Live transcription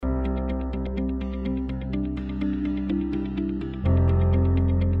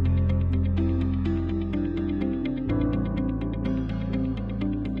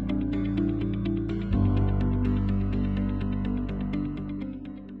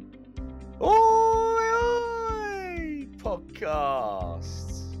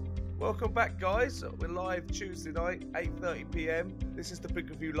podcast. Welcome back, guys. We're live Tuesday night, 8:30 p.m. This is the Big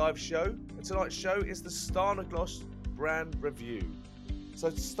Review live show, and tonight's show is the Stjarnagloss brand review.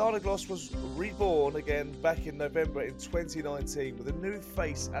 So Stjarnagloss was reborn again back in November in 2019 with a new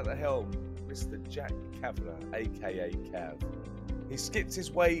face at the helm, Mr. Jack Kavanagh, aka Cav. He skipped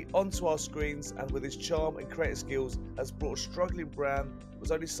his way onto our screens and with his charm and creative skills has brought a struggling brand that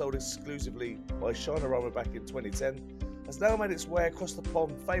was only sold exclusively by Stjarnagloss back in 2010, has now made its way across the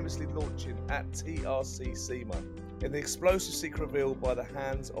pond, famously launching at TRC SEMA in the explosive secret reveal by the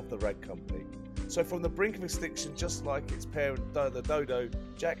hands of the Rag Company. So from the brink of extinction, just like its parent, the Dodo,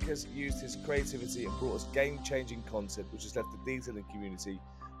 Jack has used his creativity and brought us game-changing content which has left the detailing community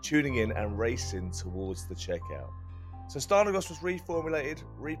tuning in and racing towards the checkout. So Stjarnagloss was reformulated,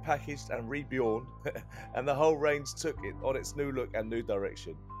 repackaged and reborn, and the whole range took it on its new look and new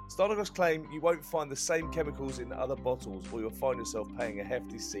direction. Stjarnagloss claim you won't find the same chemicals in other bottles or you'll find yourself paying a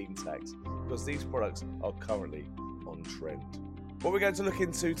hefty scene tax because these products are currently on trend. What we're going to look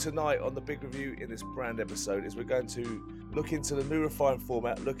into tonight on the Big Review in this brand episode is we're going to look into the new refined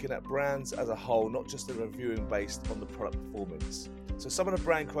format, looking at brands as a whole, not just the reviewing based on the product performance. So some of the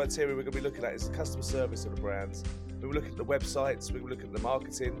brand criteria we're going to be looking at is the customer service of the brands. We will look at the websites, we will look at the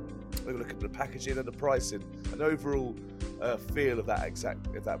marketing, we will look at the packaging and the pricing, and the overall feel of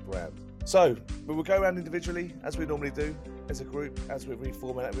that brand. So we will go around individually, as we normally do, as a group, as we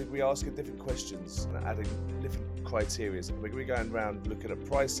reformat it. We'll be asking different questions and adding different criteria. We're going to be going around looking at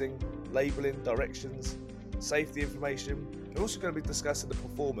pricing, labelling, directions, safety information. We're also going to be discussing the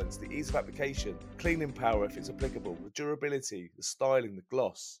performance, the ease of application, cleaning power if it's applicable, the durability, the styling, the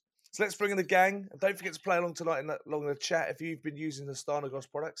gloss. So let's bring in the gang, and don't forget to play along tonight along the chat. If you've been using the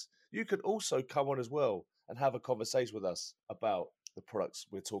Stjarnagloss products, you could also come on as well and have a conversation with us about the products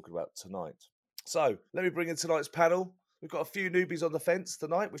we're talking about tonight. So let me bring in tonight's panel. We've got a few newbies on the fence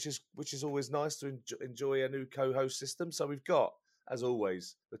tonight, which is always nice to enjoy a new co-host system. So we've got, as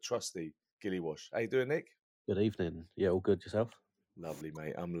always, the trusty Gilly Wash. How you doing, Nick? Good evening. Yeah, all good yourself? Lovely,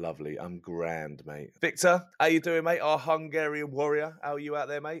 mate. I'm lovely. I'm grand, mate. Victor, how you doing, mate? Our Hungarian warrior. How are you out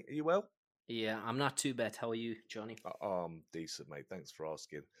there, mate? Are you well? Yeah, I'm not too bad. How are you, Johnny? I'm decent, mate. Thanks for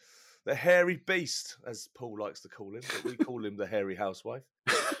asking. The hairy beast, as Paul likes to call him, but we call him the hairy housewife.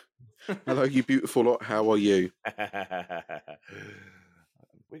 Hello, you beautiful lot. How are you?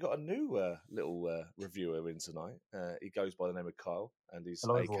 We got a new little reviewer in tonight. He goes by the name of Kyle, and he's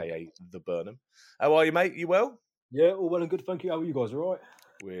Hello, AKA everyone. the Burnham. How are you, mate? You well? Yeah, all well and good, thank you. How are you guys, all right?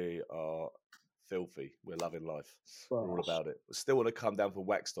 We are filthy. We're loving life. Well, We're all about it. We still want to come down for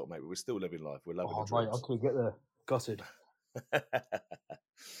Waxstock, mate, but we're still living life. We're loving the mate, I dreams. couldn't get there. Gutted.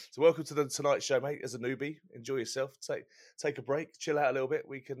 So welcome to the Tonight Show, mate. As a newbie, enjoy yourself. Take a break, chill out a little bit.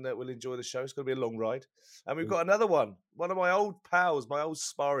 We'll enjoy the show. It's going to be a long ride, and we've got another one of my old pals, my old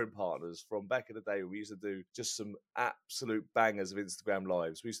sparring partners from back in the day. We used to do just some absolute bangers of Instagram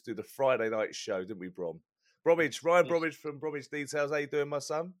lives. We used to do the Friday night show, didn't we, Brom? Bromwich, Ryan Bromwich from Bromwich Details. How you doing, my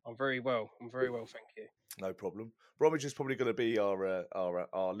son? I'm very well, thank you. No problem. Bromwich is probably going to be our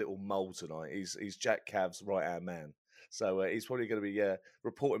little mole tonight. He's Jack Cav's right hand man. So he's probably going to be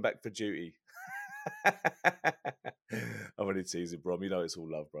reporting back for duty. I'm only teasing, Brom. You know it's all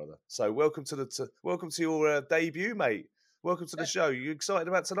love, brother. So welcome to your debut, mate. Welcome to the show. You excited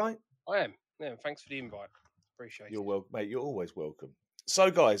about tonight? I am. Yeah, thanks for the invite. Appreciate it. You're welcome, mate. You're always welcome. So,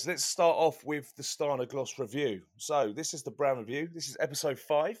 guys, let's start off with the Stjarnagloss review. So this is the brand review. This is episode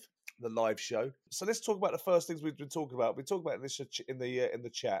 5. The live show. So let's talk about the first things we've been talking about. We talked about this in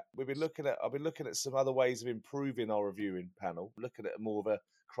the chat. I've been looking at some other ways of improving our reviewing panel, looking at more of a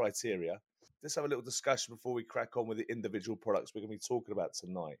criteria. Let's have a little discussion before we crack on with the individual products we're going to be talking about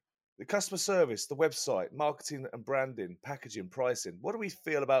tonight. The customer service, the website, marketing and branding, packaging, pricing. What do we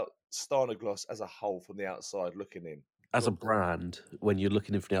feel about Stjarnagloss as a whole from the outside looking in? As a brand, when you're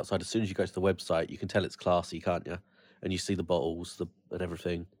looking in from the outside, as soon as you go to the website, you can tell it's classy, can't you? And you see the bottles and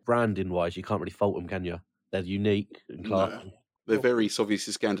everything. Branding-wise, you can't really fault them, can you? They're unique and classy. No. They're very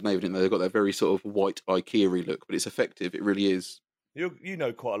obviously Scandinavian. They've got that very sort of white IKEA look, but it's effective. It really is. You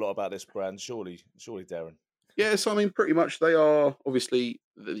know quite a lot about this brand, surely, Darren. Yes, I mean, pretty much they are obviously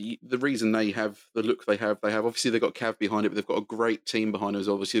the reason they have the look they have. They have obviously they've got Cav behind it, but they've got a great team behind them.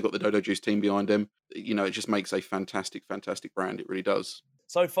 Obviously, they've got the Dodo Juice team behind them. You know, it just makes a fantastic brand. It really does.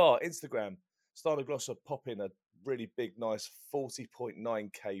 So far, Instagram, Stjarnagloss are popping a really big, nice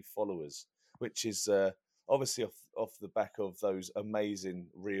 40.9k followers, which is obviously off the back of those amazing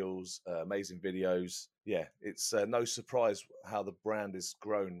reels, amazing videos. Yeah, it's no surprise how the brand has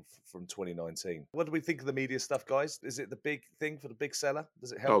grown from 2019. What do we think of the media stuff, guys? Is it the big thing for the big seller?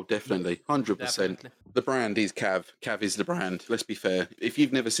 Does it help? Oh, definitely, 100%. Definitely. The brand is Cav. Cav is the brand. Let's be fair. If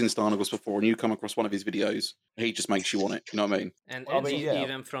you've never seen Stjarnagloss before and you come across one of his videos, he just makes you want it. You know what I mean? And I mean, yeah.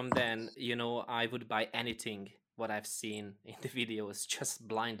 even from then, I would buy anything what I've seen in the videos just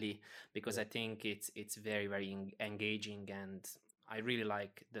blindly, because I think it's very, very engaging, and I really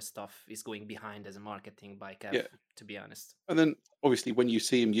like the stuff is going behind as a marketing by Kev, Yeah. to be honest. And then obviously when you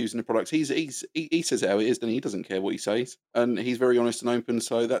see him using the products, he says how it is, and he doesn't care what he says, and he's very honest and open.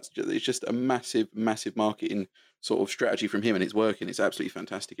 So it's just a massive marketing sort of strategy from him, and it's working. It's absolutely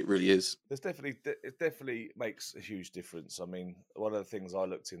fantastic. It really is. It definitely makes a huge difference. I mean, one of the things I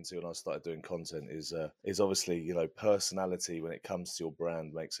looked into when I started doing content is obviously personality when it comes to your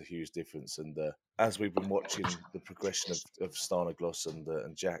brand makes a huge difference. And as we've been watching the progression of Stjarnagloss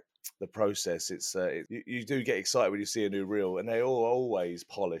and Jack, the process, you do get excited when you see a new reel, and they're always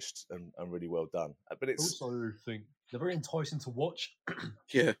polished and really well done. But I it's also think they're very enticing to watch.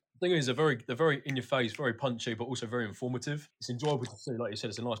 Yeah. The thing is, they're very in your face, very punchy, but also very informative. It's enjoyable to see. Like you said,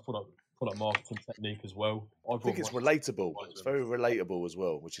 it's a nice product marketing technique as well. I think it's relatable. It's very relatable as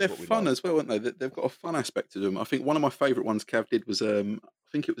well, which is They're what we fun like. as well, aren't they? They've got a fun aspect to them. I think one of my favourite ones Cav did was I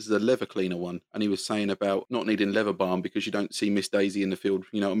think it was the leather cleaner one, and he was saying about not needing leather balm because you don't see Miss Daisy in the field.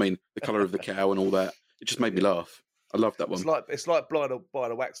 You know what I mean? The colour of the cow and all that. It just made me laugh. I love that one. It's like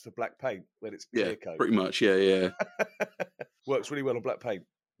buying a wax for black paint when it's clear coat. Pretty much. Yeah. Works really well on black paint.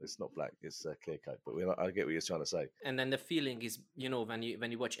 It's not black; it's clear coat. But I get what you're trying to say. And then the feeling is, when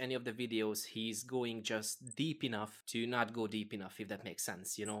you watch any of the videos, he's going just deep enough to not go deep enough, if that makes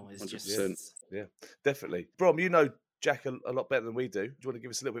sense. It's 100%. just Yeah, definitely. Brom, you know Jack a lot better than we do. Do you want to give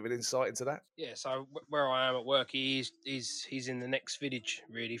us a little bit of an insight into that? Yeah, so where I am at work, he's in the next village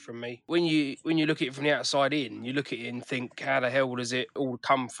really from me. When you look at it from the outside in, you look at it and think, how the hell does it all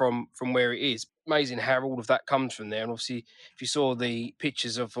come from where it is? Amazing how all of that comes from there. And obviously, if you saw the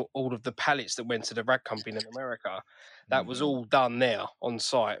pictures of all of the pallets that went to the rag company in America, that was all done there on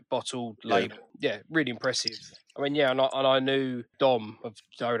site, bottled, labeled. Yeah, really impressive. I mean, and I knew Dom of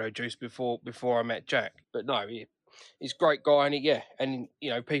Dodo Juice before I met Jack, but no, he's a great guy, and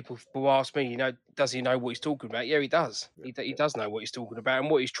people will ask me, does he know what he's talking about? Yeah, he does. He does know what he's talking about,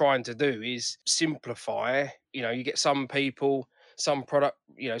 and what he's trying to do is simplify. You get some people, some product,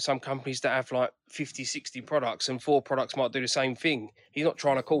 some companies that have like 50, 60 products, and 4 products might do the same thing. He's not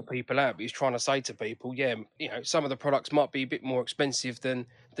trying to call people out, but he's trying to say to people, some of the products might be a bit more expensive than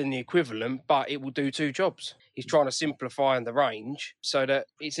the equivalent, but it will do 2 jobs. He's trying to simplify the range so that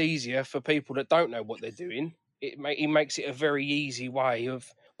it's easier for people that don't know what they're doing. He makes it a very easy way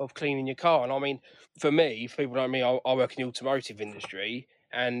of cleaning your car. And I mean, for me, if people don't know me, I work in the automotive industry,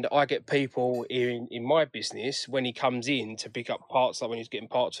 and I get people in my business, when he comes in to pick up parts, like when he's getting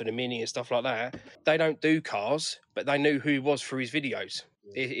parts for the Mini and stuff like that, they don't do cars, but they knew who he was through his videos.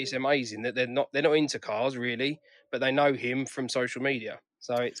 It's amazing that they're not into cars really, but they know him from social media.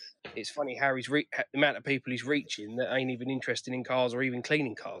 So it's funny how the amount of people he's reaching that ain't even interested in cars or even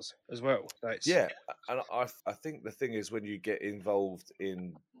cleaning cars as well. So Yeah, and I think the thing is, when you get involved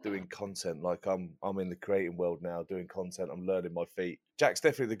in doing content, like I'm in the creating world now, doing content, I'm learning my feet. Jack's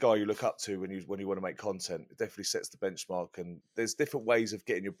definitely the guy you look up to when you want to make content. It definitely sets the benchmark, and there's different ways of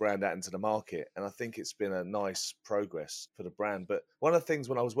getting your brand out into the market, and I think it's been a nice progress for the brand. But one of the things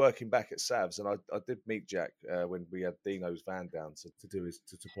when I was working back at Savs, and I did meet Jack when we had Dino's van down to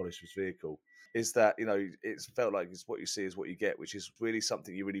polish his vehicle, is that it's felt like it's what you see is what you get, which is really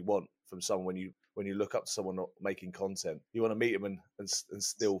something you really want from someone when you look up to someone not making content. You want to meet them and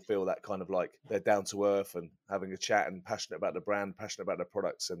still feel that kind of like they're down to earth and having a chat and passionate about the brand, passionate about the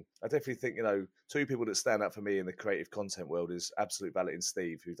products. And I definitely think 2 people that stand out for me in the creative content world is Absolute Valet and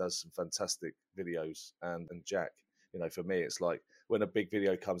Steve, who does some fantastic videos, and Jack. For me, it's like when a big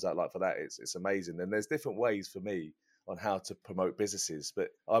video comes out like for that, it's amazing. And there's different ways for me on how to promote businesses. But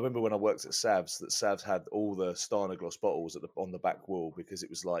I remember when I worked at Savs, that Savs had all the Stjarnagloss bottles on the back wall, because it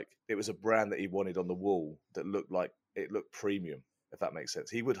was a brand that he wanted on the wall that looked premium, if that makes sense.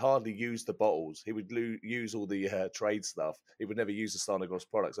 He would hardly use the bottles. He would use all the trade stuff. He would never use the Stjarnagloss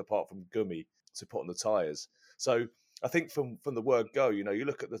products apart from gummy to put on the tyres. So I think from the word go, you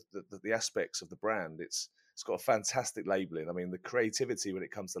look at the aspects of the brand. It's got a fantastic labeling. I mean, the creativity when it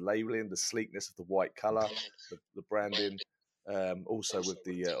comes to labeling, the sleekness of the white color, the branding, also with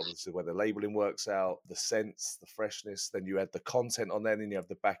the obviously where the labeling works out, the scents, the freshness. Then you add the content on there, and then you have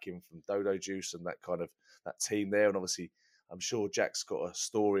the backing from Dodo Juice and that team there. And obviously, I'm sure Jack's got a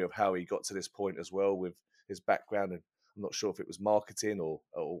story of how he got to this point as well with his background, and I'm not sure if it was marketing or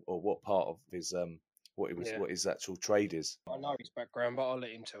what part of his what his actual trade is. I know his background, but I'll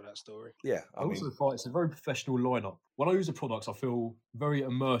let him tell that story. Yeah, I also find it's a very professional lineup. When I use the products, I feel very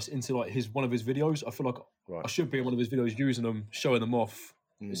immersed into like one of his videos. I feel like I should be in one of his videos using them, showing them off.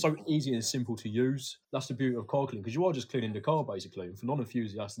 It's so easy and simple to use. That's the beauty of car cleaning, because you are just cleaning the car basically. And for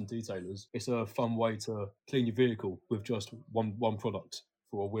non-enthusiasts and detailers, it's a fun way to clean your vehicle with just one product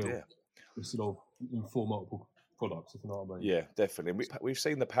for a wheel instead of four multiple products, if you know what I mean. Yeah, definitely. We've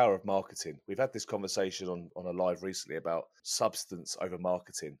seen the power of marketing. We've had this conversation on a live recently about substance over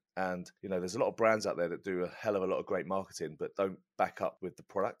marketing. And, there's a lot of brands out there that do a hell of a lot of great marketing, but don't back up with the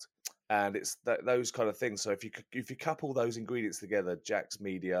product. And it's those kind of things. So if you couple those ingredients together, Jack's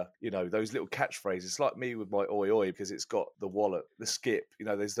media, those little catchphrases, it's like me with my oi oi, because it's got the wallet, the skip,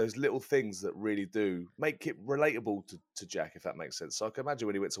 there's those little things that really do make it relatable to Jack, if that makes sense. So I can imagine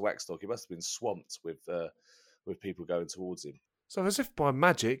when he went to Waxstock, he must have been swamped with people going towards him. So as if by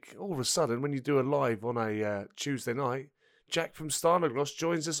magic, all of a sudden, when you do a live on a Tuesday night, Jack from Stjarnagloss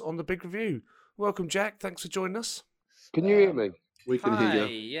joins us on the big review. Welcome, Jack. Thanks for joining us. Can you hear me? We can hear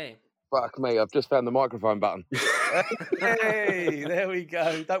you. Yeah. Fuck me, I've just found the microphone button. Hey, there we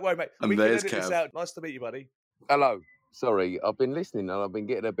go. Don't worry, mate. And we can there's edit this Kev. out. Nice to meet you, buddy. Hello. Sorry, I've been listening and I've been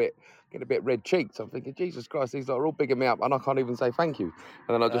getting a bit red cheeked. I'm thinking, Jesus Christ, these are all bigging me up and I can't even say thank you.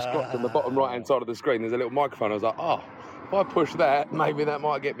 And then I just clocked on the bottom right hand side of the screen, there's a little microphone. I was like, if I push that, maybe that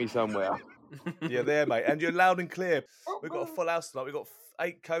might get me somewhere. You're there, mate. And you're loud and clear. We've got a full house tonight. We've got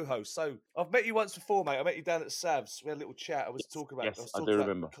 8 co-hosts. So I've met you once before, mate. I met you down at Savs. We had a little chat. I was talking about. Yes, I do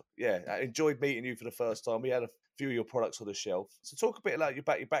remember. Yeah, I enjoyed meeting you for the first time. We had a few of your products on the shelf. So talk a bit about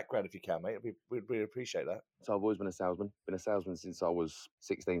your background, if you can, mate. We'd really appreciate that. So I've always been a salesman. Been a salesman since I was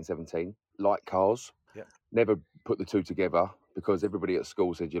 16, 17. Like cars. Yeah. Never put the two together because everybody at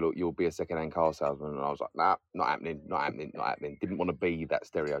school said, you'll be a second-hand car salesman. And I was like, nah, not happening. Didn't want to be that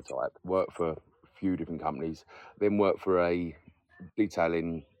stereotype. Worked for a few different companies. Then worked for a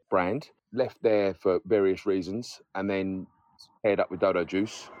detailing brand. Left there for various reasons. And then paired up with Dodo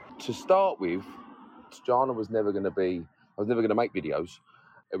Juice. To start with, Stjarna was never going to be... I was never going to make videos.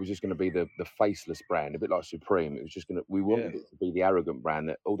 It was just going to be the faceless brand, a bit like Supreme. It was just going to... We wanted it to be the arrogant brand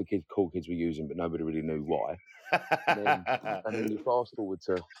that all the cool kids were using, but nobody really knew why. And then you fast forward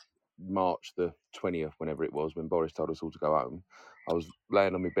to March the 20th, whenever it was, when Boris told us all to go home. I was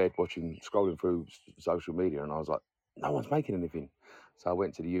laying on my bed scrolling through social media, and I was like, no one's making anything. So I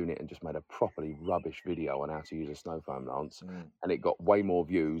went to the unit and just made a properly rubbish video on how to use a snow foam lance, and it got way more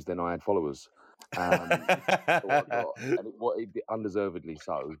views than I had followers. It undeservedly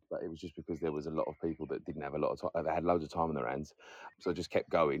so, but it was just because there was a lot of people that didn't have a lot of time. They had loads of time on their hands, so I just kept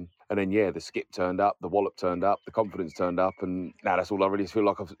going. And then the skip turned up, the wallop turned up, the confidence turned up, and now that's all I really feel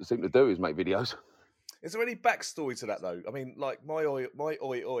like I seem to do is make videos. Is there any backstory to that though? I mean, like my oi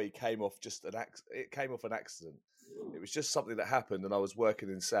came off it came off an accident. It was just something that happened, and I was working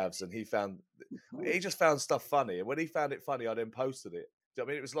in Savs, and he just found stuff funny, and when he found it funny, I then posted it. I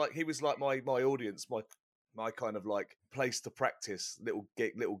mean, it was like he was like my audience, my kind of like place to practice little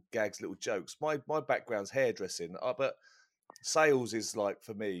gags, little jokes. My background's hairdressing, but sales is like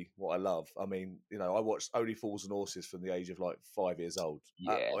for me what I love. I mean, I watched Only Fools and Horses from the age of like 5 years old.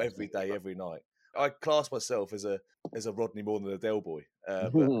 Every day, every night. I class myself as a Rodney more than a Del boy,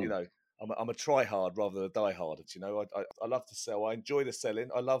 but I'm a try hard rather than a die hard. I love to sell. I enjoy the selling.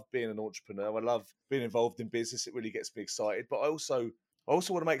 I love being an entrepreneur. I love being involved in business. It really gets me excited. But I also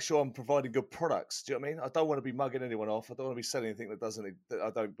want to make sure I'm providing good products. Do you know what I mean? I don't want to be mugging anyone off. I don't want to be selling anything that I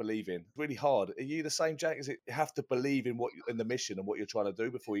don't believe in. It's really hard. Are you the same, Jack? Is it you have to believe in in the mission and what you're trying to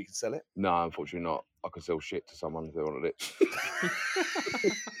do before you can sell it? No, unfortunately not. I could sell shit to someone if they wanted it.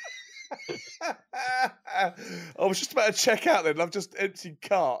 I was just about to check out then. I've just emptied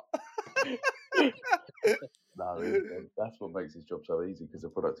cart. No, that's what makes this job so easy, because the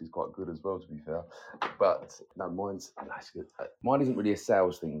product is quite good as well, to be fair. But no, mine isn't really a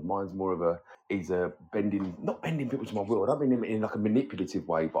sales thing. Mine's more of not bending people to my will. I don't mean in like a manipulative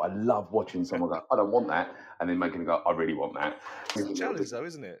way, but I love watching someone go, I don't want that, and then making them go, I really want that. It's a challenge though,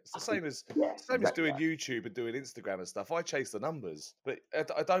 isn't it? It's the same as as doing YouTube and doing Instagram and stuff. I chase the numbers, but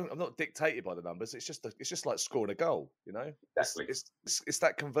I'm not dictated by the numbers. It's just like scoring a goal, It's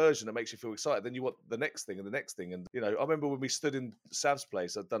that conversion that makes you feel excited. Then you want the next thing and the next thing. And I remember when we stood in Sav's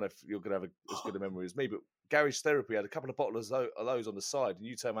place. I don't know if you're going to have as good a memory as me, but Garage Therapy had a couple of bottles of those on the side, and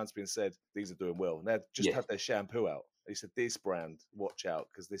you turned around to me and said, "These are doing well." And they had just had their shampoo out. He said, "This brand, watch out,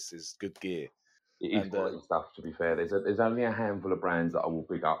 because this is good gear." It is quality stuff, to be fair. There's only a handful of brands that I will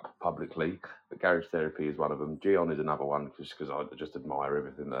big up publicly, but Garage Therapy is one of them. Gion is another one, just because I just admire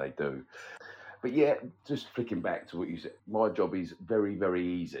everything that they do. But yeah, just flicking back to what you said, my job is very, very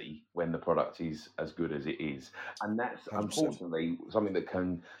easy when the product is as good as it is. And that's 100%. unfortunately something that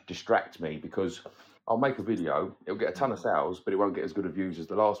can distract me, because I'll make a video, it'll get a ton of sales, but it won't get as good of views as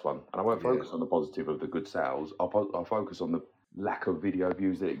the last one. And I won't focus on the positive of the good sales. I'll focus on the lack of video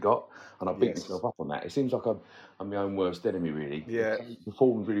views that it got, and I beat myself up on that. It seems like I'm my own worst enemy, really. Yeah. If it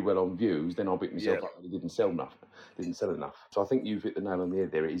performed really well on views, then I'll beat myself up that it didn't sell enough. So I think you've hit the nail on the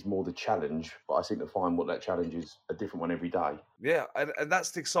head there. It is more the challenge, but I seem to find what that challenge is a different one every day. Yeah, and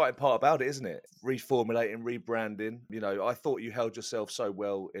that's the exciting part about it, isn't it? Reformulating, rebranding. You know, I thought you held yourself so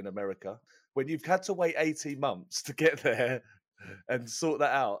well in America. When you've had to wait 18 months to get there and sort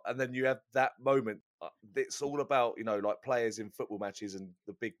that out, and then you have that moment. It's all about, you know, like players in football matches and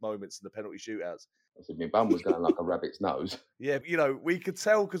the big moments and the penalty shootouts. I said my bum was going like a rabbit's nose. Yeah, you know, we could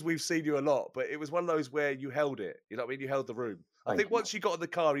tell because we've seen you a lot, but it was one of those where you held it. You know what I mean? You held the room. I think once you got in the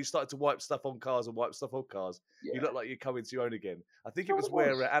car, you started to wipe stuff on cars and wipe stuff on cars. Yeah. You look like you're coming to your own again. I think it was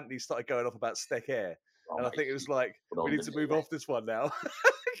where Anthony started going off about Steck Air. And I think it was like, we need to move off this one now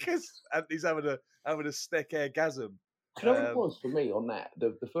because Anthony's having a Steck Air gasm. Do you know what it was for me on that?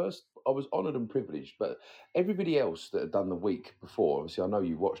 The first, I was honoured and privileged, but everybody else that had done the week before, obviously I know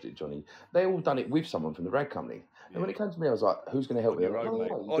you watched it, Johnny, they all done it with someone from the rag company. Yeah. And when it came to me, I was like, who's going to help me?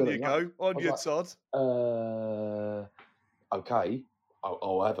 On you go, on your Todd. Okay,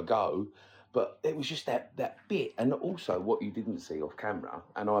 I'll have a go. But it was just that bit, and also what you didn't see off camera,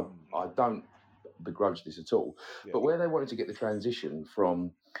 and I don't begrudge this at all, but where they wanted to get the transition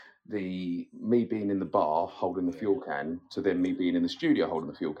from me being in the bar holding the fuel can to then me being in the studio holding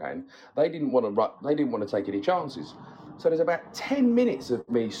the fuel can, they didn't want to take any chances. So there's about 10 minutes of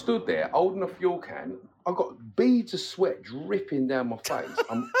me stood there holding a fuel can. I've got beads of sweat dripping down my face.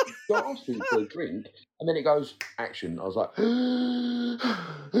 I'm gasping for a drink, and then it goes action. I was like, I'm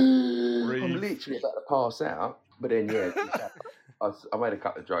literally about to pass out. But then I made a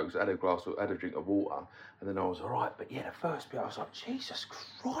couple of jokes, had a drink of water, and then I was all right. But yeah, the first bit, I was like, Jesus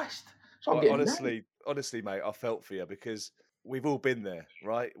Christ. So honestly, mate, I felt for you because we've all been there,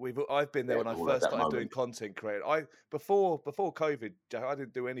 right? I've been there when I first started doing content creating. Before COVID, I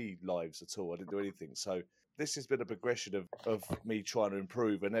didn't do any lives at all. I didn't do anything. So this has been a progression of me trying to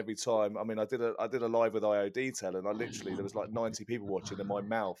improve. And every time, I mean, I did a live with IO Detail, and there was like 90 people watching, and my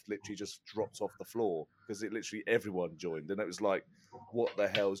mouth literally just dropped off the floor because it literally everyone joined, and it was like, what the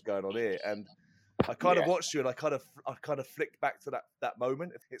hell's going on here? And I kind of watched you, and I kind of flicked back to that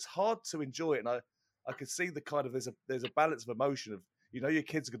moment. It's hard to enjoy it, and I could see the kind of there's a balance of emotion of, you know, your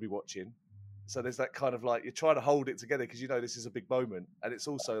kids are gonna be watching, so there's that kind of like you're trying to hold it together because you know this is a big moment, and it's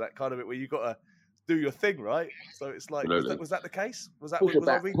also that kind of it where you got to do your thing, right? So it's like, was that the case? Was I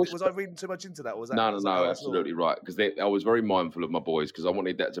reading too much into that? Or was that no, absolutely right. Because I was very mindful of my boys, because I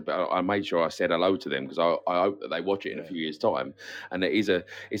wanted that to be. I made sure I said hello to them because I hope that they watch it in a few years' time. And it's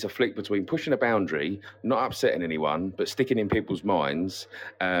a flick between pushing a boundary, not upsetting anyone, but sticking in people's minds,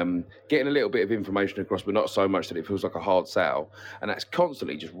 getting a little bit of information across, but not so much that it feels like a hard sell. And that's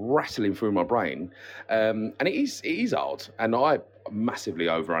constantly just rattling through my brain. And it is hard. And I massively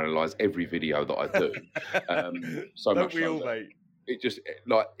overanalyze every video that I do. So don't much we so all, mate? It just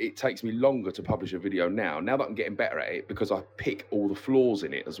it takes me longer to publish a video now that I'm getting better at it, because I pick all the flaws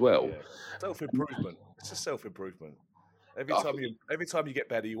in it as well. Self-improvement. It's just self-improvement. Every time you get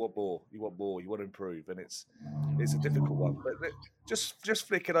better, you want more. You want to improve, and it's a difficult one. But just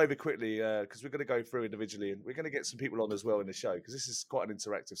flick it over quickly because we're going to go through individually, and we're going to get some people on as well in the show because this is quite an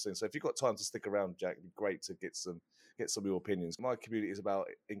interactive thing. So if you've got time to stick around, Jack, it'd be great to get some of your opinions. My community is about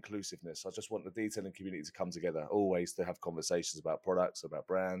inclusiveness. I just want the detailing community to come together, always to have conversations about products, about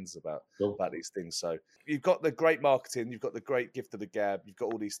brands, about these things. So you've got the great marketing, you've got the great gift of the gab, you've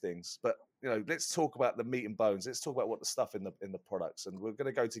got all these things, but you know, let's talk about the meat and bones. Let's talk about what the stuff in the products, and we're going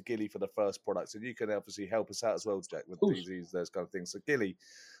to go to Gilly for the first products, and you can obviously help us out as well, Jack, with those kind of things. So Gilly,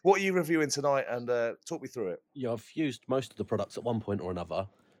 what are you reviewing tonight, and talk me through it? Yeah, I've used most of the products at one point or another,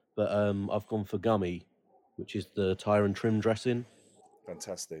 but I've gone for Gummy, which is the tire and trim dressing.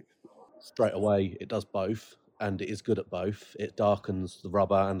 Fantastic. Straight away, it does both, and it is good at both. It darkens the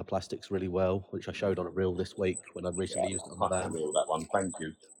rubber and the plastics really well, which I showed on a reel this week when I recently used it on the van. That one, thank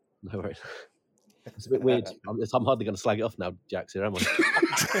you. No worries. It's a bit weird. I'm hardly going to slag it off now, Jack's here, am I?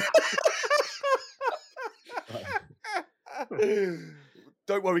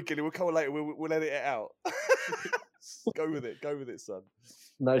 Don't worry, Gilly. We'll come on later. We'll edit it out. Go with it, son.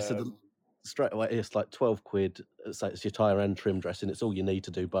 No, straight away, it's like £12. It's your tyre and trim dressing. It's all you need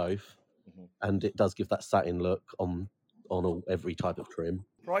to do both. and it does give that satin look on every type of trim.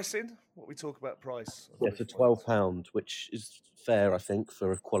 Pricing? What we talk about price? Yeah, for £12, which is fair, I think,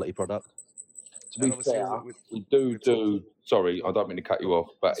 for a quality product. To be fair, we do. Sorry, I don't mean to cut you off,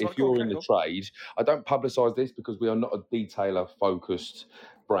 but if you're in the trade, I don't publicise this because we are not a detailer focused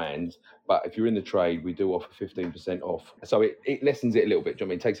brand. But if you're in the trade, we do offer 15% off. So it lessens it a little bit. Do you know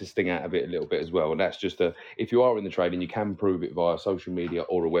what I mean? It takes the sting out of it a little bit as well. And that's just if you are in the trade and you can prove it via social media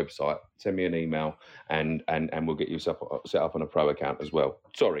or a website, send me an email and we'll get you set up on a pro account as well.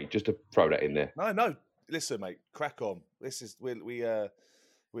 Sorry, just to throw that in there. No. Listen, mate, crack on. This is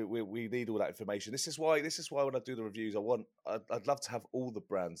we need all that information. This is why when I do the reviews, I'd love to have all the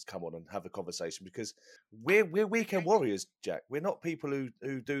brands come on and have a conversation, because we're weekend warriors, Jack. We're not people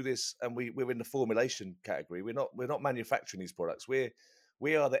who do this and we're in the formulation category. We're not manufacturing these products.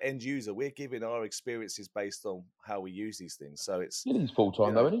 We are the end user. We're giving our experiences based on how we use these things. So it's full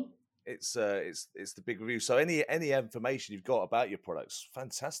time though, isn't he? It's the big review. So any information you've got about your products,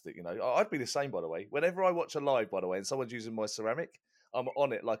 fantastic. I'd be the same, by the way. Whenever I watch a live, by the way, and someone's using my ceramic, I'm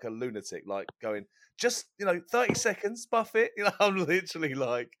on it like a lunatic, like going, just 30 seconds, buff it. I'm literally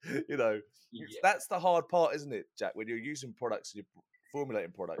like, that's the hard part, isn't it, Jack? When you're using products and you're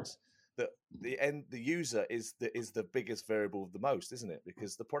formulating products, that the user is the biggest variable of the most, isn't it?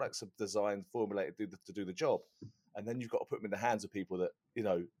 Because the products are designed, formulated to do the job. And then you've got to put them in the hands of people that,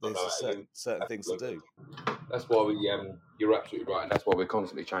 there's certain things to do. That's why you're absolutely right. And that's why we're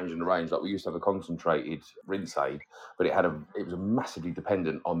constantly changing the range. Like we used to have a concentrated rinse aid, but it was massively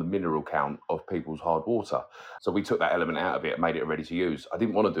dependent on the mineral count of people's hard water. So we took that element out of it and made it ready to use. I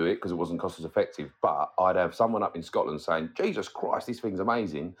didn't want to do it because it wasn't cost as effective, but I'd have someone up in Scotland saying, Jesus Christ, this thing's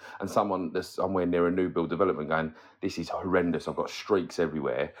amazing. And someone that's somewhere near a new build development going, this is horrendous. I've got streaks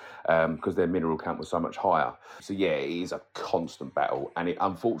everywhere because their mineral count was so much higher. So yeah, it is a constant battle. And it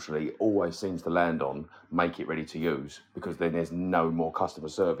unfortunately always seems to land on make it ready to use, because then there's no more customer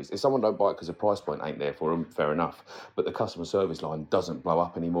service. If someone don't buy it because the price point ain't there for them, fair enough. But the customer service line doesn't blow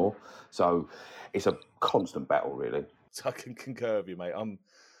up anymore. So it's a constant battle, really. So I can concur with you, mate.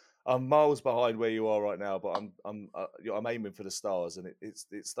 I'm miles behind where you are right now, but I'm aiming for the stars, and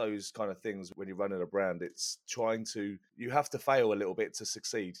it's those kind of things when you're running a brand. It's you have to fail a little bit to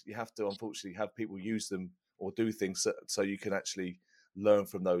succeed. You have to, unfortunately, have people use them or do things so you can actually learn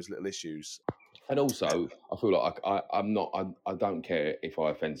from those little issues. And also, I feel like I don't care if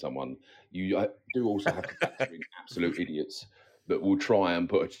I offend someone. You do also have to factor in absolute idiots that will try and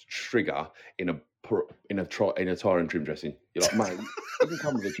put a trigger in a tire and trim dressing. You're like, mate, it can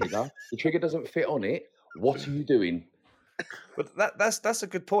come with a trigger. The trigger doesn't fit on it. What are you doing? But that's a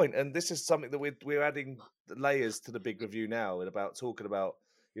good point, and this is something that we're adding layers to the big review now, and about talking about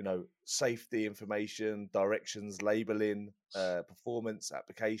safety information, directions, labeling, performance,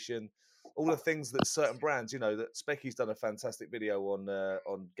 application, all the things that certain brands, that Specky's done a fantastic video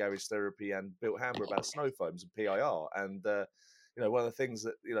on Garage Therapy and Built Hammer about snow foams and PIR, and one of the things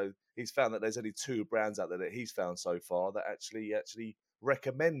that he's found that there's only 2 brands out there that he's found so far that actually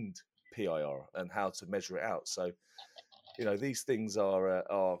recommend PIR and how to measure it out. So these things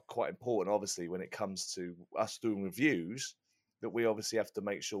are quite important, obviously, when it comes to us doing reviews, that we obviously have to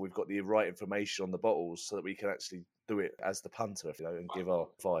make sure we've got the right information on the bottles so that we can actually do it as the punter, and give our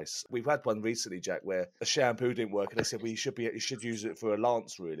advice. We've had one recently, Jack, where a shampoo didn't work, and they said, well, you should use it for a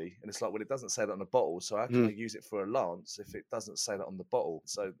lance, really. And it's like, well, it doesn't say that on the bottle, so how can I use it for a lance if it doesn't say that on the bottle?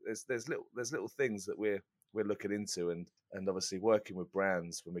 So there's little things that we're looking into, and obviously working with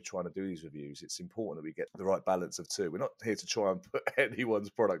brands when we're trying to do these reviews, it's important that we get the right balance of two. We're not here to try and put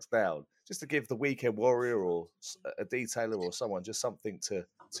anyone's products down, just to give the weekend warrior or a detailer or someone just something to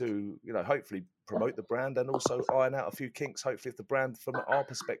hopefully promote the brand, and also iron out a few kinks, hopefully, if the brand, from our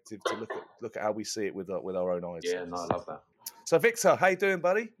perspective, to look at how we see it with our own eyes. Yeah, no, I love that. So Victor, how you doing,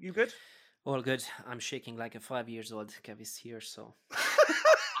 buddy? You good? All good. I'm shaking like a 5-year-old. Kev is here, so.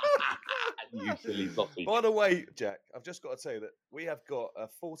 You silly sausage. By the way, Jack, I've just got to tell you that we have got a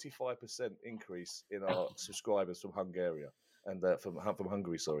 45% increase in our subscribers from Hungary, and from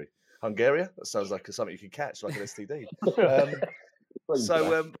Hungary, sorry. Hungary? That sounds like something you can catch, like an STD.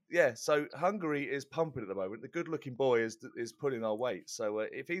 So Hungary is pumping at the moment. The good-looking boy is pulling our weight. So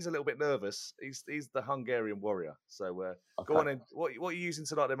if he's a little bit nervous, he's the Hungarian warrior. So okay. Go on in. What are you using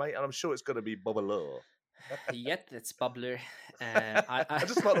tonight, then, mate? And I'm sure it's going to be Bobalur. Yep, it's bubbler. I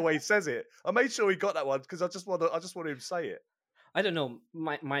just like the way he says it. I made sure he got that one because I just want him to say it. I don't know.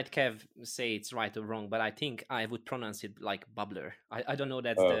 Might Kev say it's right or wrong, but I think I would pronounce it like bubbler. I don't know.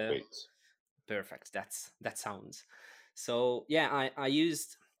 That's perfect. That sounds. So yeah, I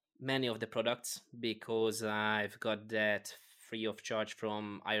used many of the products because I've got that free of charge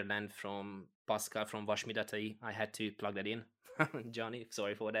from Ireland, from Pascal from Vashmidatai. I had to plug that in. Johnny,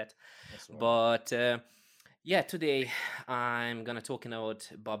 sorry for that. That's all right. But yeah, today I'm gonna talking about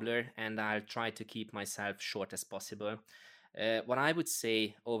Bubbler, and I'll try to keep myself short as possible. What I would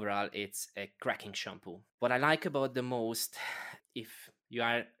say overall, it's a cracking shampoo. What I like about the most, if you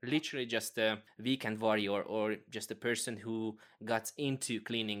are literally just a weekend warrior or just a person who got into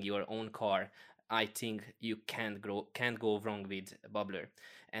cleaning your own car, I think you can't go wrong with Bubbler.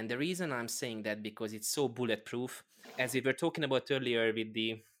 And the reason I'm saying that, because it's so bulletproof, as we were talking about earlier with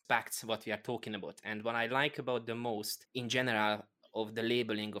the facts what we are talking about. And what I like about the most in general of the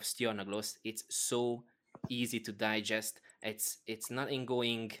labeling of Stjarnagloss, it's so easy to digest. It's not in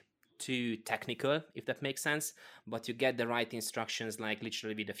going too technical, if that makes sense, but you get the right instructions, like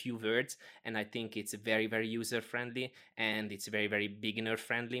literally with a few words. And I think it's very, very user friendly, and it's very, very beginner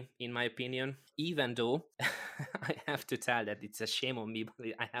friendly, in my opinion. Even though I have to tell that it's a shame on me, but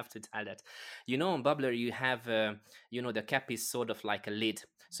I have to tell that, on Bubbler you have, the cap is sort of like a lid,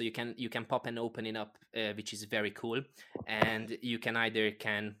 so you can pop and open it up, which is very cool. And you can either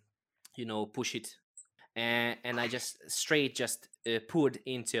push it, and I just straight just poured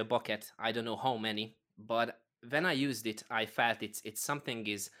into a bucket. I don't know how many, but when I used it, I felt it's something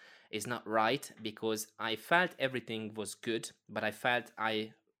is not right, because I felt everything was good, but I felt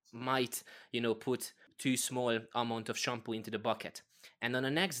I might put too small amount of shampoo into the bucket. And on the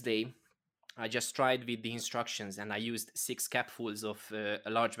next day, I just tried with the instructions, and I used 6 capfuls of a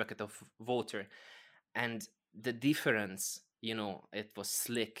large bucket of water. And the difference, it was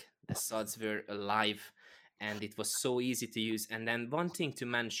slick, the suds were alive, and it was so easy to use. And then one thing to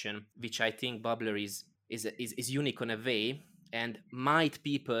mention, which I think Bubbler is unique on a way, and might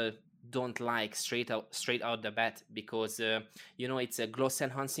people don't like straight out the bat, because it's a gloss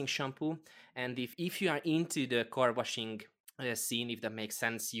enhancing shampoo. And if you are into the car washing scene, if that makes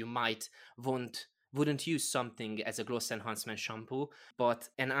sense, you might wouldn't use something as a gloss enhancement shampoo.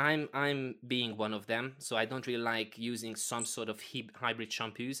 And I'm being one of them, so I don't really like using some sort of hybrid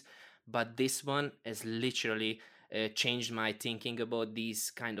shampoos. But this one has literally changed my thinking about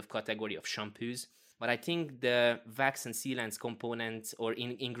these kind of category of shampoos. But I think the wax and sealants components or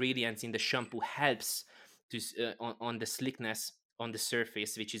ingredients in the shampoo helps to on the slickness on the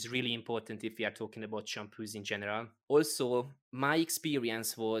surface, which is really important if we are talking about shampoos in general. Also, my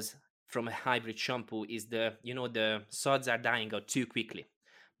experience was from a hybrid shampoo is the suds are dying out too quickly.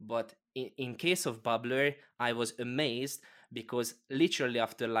 But in case of Bubbler, I was amazed, because literally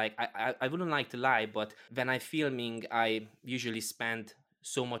after, like, I wouldn't like to lie, but when I filming, I usually spend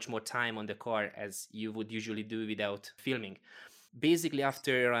so much more time on the car as you would usually do without filming. Basically,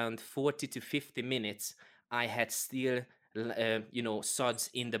 after around 40 to 50 minutes, I had still suds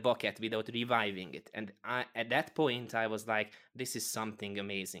in the bucket without reviving it. And at that point, I was like, this is something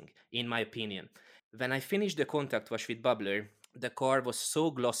amazing, in my opinion. When I finished the contact wash with Bubbler, the car was so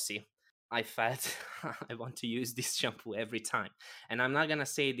glossy, I felt I want to use this shampoo every time. And I'm not gonna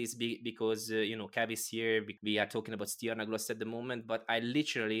say this because Cav is here. We are talking about Stjarnagloss at the moment, but I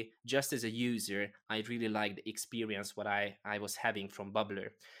literally, just as a user, I really like the experience what I was having from Bubbler.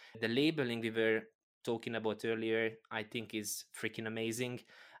 The labeling we were talking about earlier, I think is freaking amazing.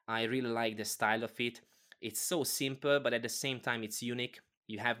 I really like the style of it. It's so simple, but at the same time, it's unique.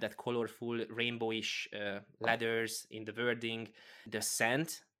 You have that colorful, rainbowish leathers in the wording. The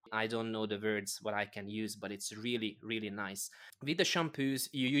scent, I don't know the words what I can use, but it's really, really nice. With the shampoos,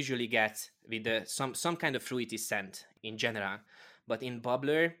 you usually get with some kind of fruity scent in general, but in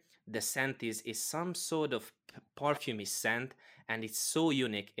Bubbler, the scent is some sort of perfumey scent, and it's so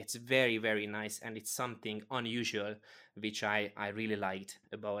unique. It's very, very nice, and it's something unusual, which I really liked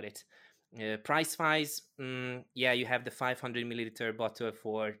about it. Price wise, yeah, you have the 500 milliliter bottle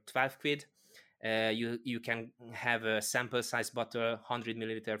for 12 quid. You can have a sample size bottle 100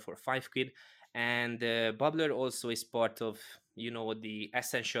 milliliter for 5 quid. And Bubbler also is part of the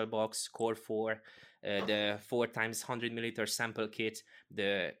essential box core 4, the 4 times 100 milliliter sample kit,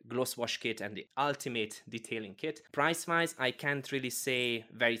 the gloss wash kit, and the ultimate detailing kit. Price wise, I can't really say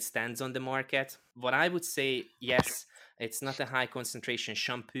where it stands on the market. What I would say, yes, it's not a high concentration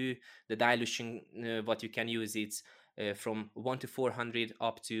shampoo. The dilution what you can use, it's from 1 to 400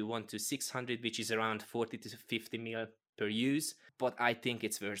 up to 1 to 600, which is around 40 to 50 ml per use. But I think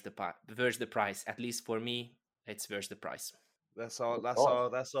it's worth the price. At least for me, it's worth the price. That's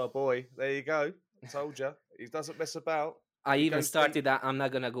our boy. There you go. I told you, he doesn't mess about. I He even goes started that. I'm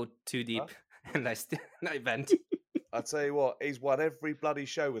not gonna go too deep, and I went. I tell you what, he's won every bloody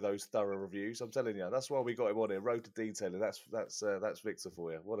show with those thorough reviews. I'm telling you, that's why we got him on here. Road to Detailing. That's Victor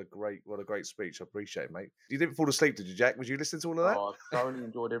for you. What a great speech. I appreciate it, mate. You didn't fall asleep, did you, Jack? Was you listening to all of that? Oh, I thoroughly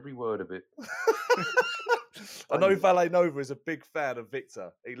enjoyed every word of it. I know Valet Nova is a big fan of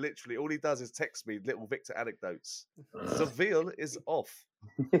Victor. He literally, all he does is text me little Victor anecdotes. Seville is off.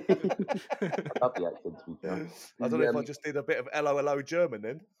 I love the accent, to be fair. I don't know if I just did a bit of LOLO German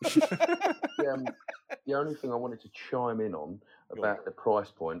then. The only thing I wanted to chime in on about the price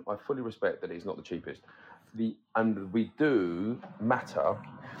point, I fully respect that it's not the cheapest. And we do Matter,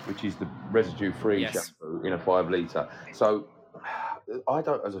 which is the residue-free shampoo in a 5 litre. So I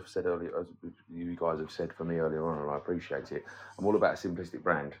don't, as I've said earlier, as you guys have said for me earlier on, and I appreciate it, I'm all about a simplistic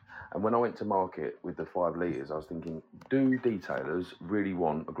brand. And when I went to market with the 5 litres, I was thinking, do detailers really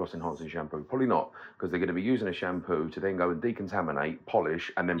want a gloss enhancing shampoo? Probably not, because they're going to be using a shampoo to then go and decontaminate, polish,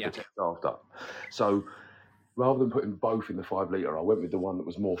 and then protect after. So rather than putting both in the 5 litre, I went with the one that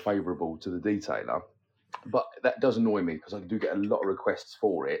was more favourable to the detailer. But that does annoy me because I do get a lot of requests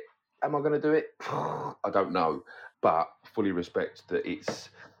for it. Am I going to do it? I don't know. But fully respect that it's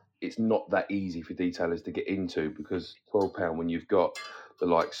not that easy for detailers to get into, because £12 when you've got the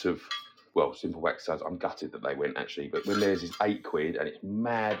likes of, well, Simple Wax Suds, I'm gutted that they went actually, but when theirs is £8 and it's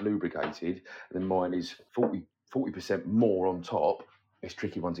mad lubricated, and then mine is 40% more on top, it's a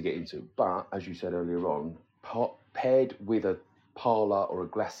tricky one to get into. But as you said earlier on, paired with a parlour or a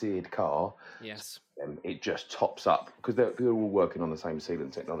glaciered car, it just tops up, because they're all working on the same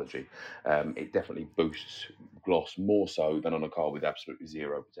sealant technology. It definitely boosts gloss more so than on a car with absolutely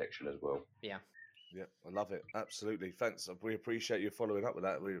zero protection as well. Yeah, I love it. Absolutely. Thanks. We appreciate you following up with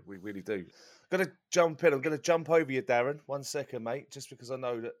that. We really do. I'm going to jump over you, Darren. 1 second, mate, just because I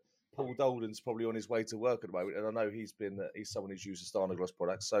know that Paul Dolden's probably on his way to work at the moment, and I know he's someone who's used the Stjarnagloss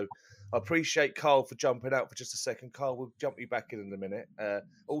products. So I appreciate Carl for jumping out for just a second. Carl, we'll jump you back in a minute.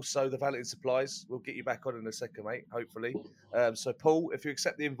 Also, the Valentine Supplies, we'll get you back on in a second, mate, hopefully. So Paul, if you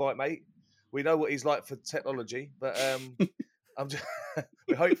accept the invite, mate, we know what he's like for technology, but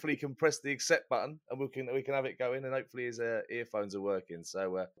we hopefully can press the accept button and we can have it going, and hopefully his earphones are working.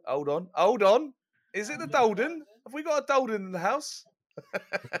 So hold on. Is it the Dolden? Have we got a Dolden in the house?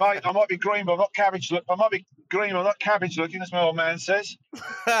 Mate, I might be green, but I'm not cabbage. I might be green, but I'm not cabbage looking, as my old man says.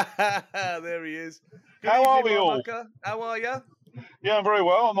 There he is. Good How evening, are we all? Mucker. How are you? Yeah, I'm very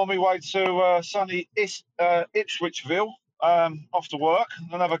well. I'm on my way to sunny Ipswichville, off to work.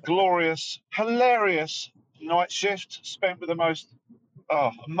 Another glorious, hilarious night shift spent with the most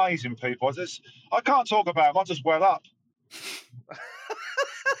amazing people. I can't talk about them. I just well up.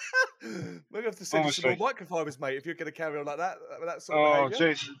 Maybe have to send you some more microfibers, mate, if you're going to carry on like that. That sort of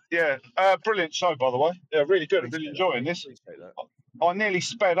behaviour. Jeez. Yeah. Brilliant show, by the way. Yeah, really good. I'm really enjoying this. I nearly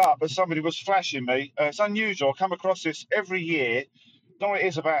sped up as somebody was flashing me. It's unusual. I come across this every year. Know what it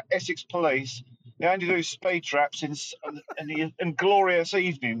is about Essex Police. They only do speed traps in glorious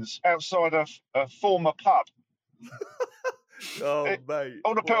evenings outside a former pub. Mate!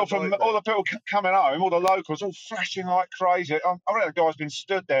 All the people coming home, all the locals, all flashing like crazy. I reckon the guy's been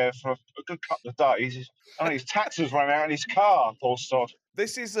stood there for a good couple of days. I mean, his taxes ran out in his car. Poor sod.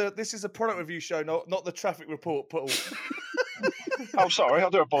 This is a product review show, not the traffic report, Paul. Oh, sorry, I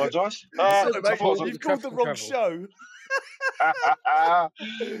do apologise. You've called the wrong show.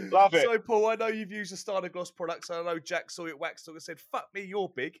 Love it. So, Paul, I know you've used the Stjarnagloss products, and I know Jack saw it waxed and said, "Fuck me, you're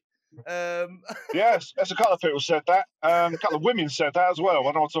big." Yes, a couple of people said that. A couple of women said that as well.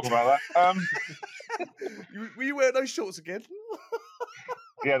 I don't want to talk about that. Were you wearing those shorts again?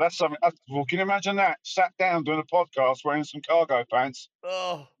 Yeah, that's something. Well, can you imagine that? Sat down doing a podcast wearing some cargo pants.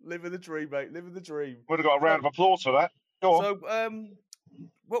 Oh, living the dream, mate. Living the dream. Would have got a round of applause for that. Go on. So,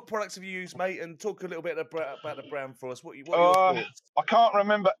 what products have you used, mate? And talk a little bit about the brand for us. What are your thoughts? I can't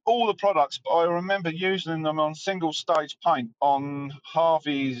remember all the products, but I remember using them on single stage paint on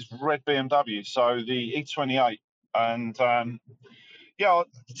Harvey's red BMW, so the E28. And talking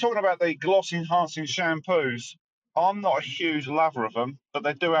about the gloss enhancing shampoos, I'm not a huge lover of them, but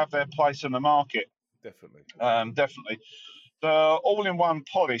they do have their place in the market. Definitely. Definitely. The all-in-one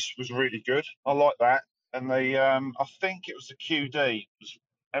polish was really good. I like that. And I think it was the QD was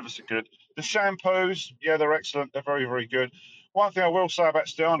ever so good. The shampoos, yeah, they're excellent. They're very, very good. One thing I will say about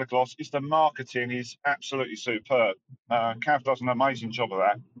Stjarnagloss is the marketing is absolutely superb. Cav does an amazing job of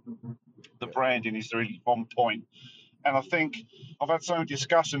that. The branding is really on point. And I think I've had so many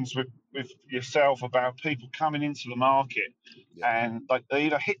discussions with yourself about people coming into the market and they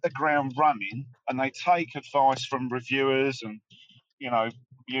either hit the ground running and they take advice from reviewers and,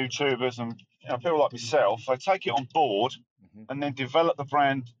 YouTubers and people like myself. They take it on board and then develop the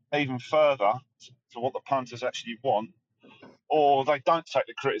brand even further to what the punters actually want, or they don't take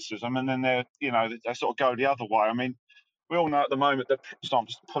the criticism, and then they sort of go the other way. I mean, we all know at the moment so I'm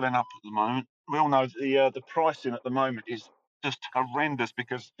just pulling up at the moment. We all know the pricing at the moment is just horrendous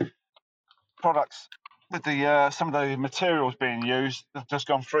because products with the some of the materials being used have just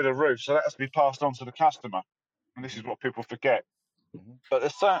gone through the roof. So that has to be passed on to the customer, and this is what people forget. But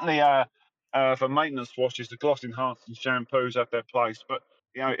there's certainly for maintenance washes, the gloss enhancing shampoos have their place. But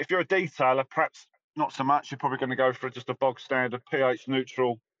if you're a detailer, perhaps not so much. You're probably going to go for just a bog standard pH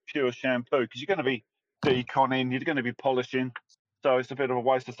neutral pure shampoo because you're going to be deconning, you're going to be polishing, so it's a bit of a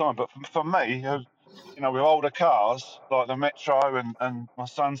waste of time. But for me, with older cars like the Metro and my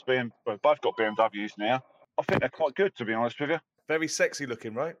son's both got BMWs now. I think they're quite good, to be honest with you. Very sexy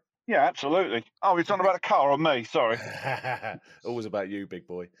looking, right? Yeah, absolutely. Oh, you're talking about a car or me? Sorry. Always about you, big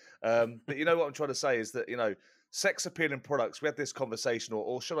boy. But you know what I'm trying to say is that, sex appealing products, we had this conversation,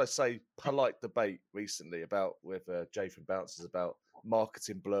 or should I say polite debate recently with Jay from Bouncers about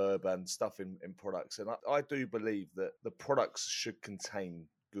marketing blurb and stuff in products. And I do believe that the products should contain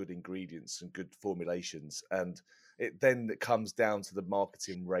good ingredients and good formulations. And it comes down to the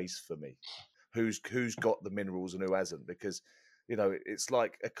marketing race for me. Who's got the minerals and who hasn't? Because it's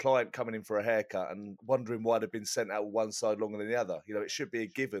like a client coming in for a haircut and wondering why they've been sent out one side longer than the other. It should be a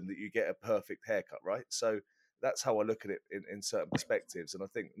given that you get a perfect haircut, right? So that's how I look at it in certain perspectives. And I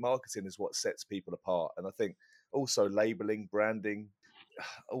think marketing is what sets people apart. And I think also labeling, branding,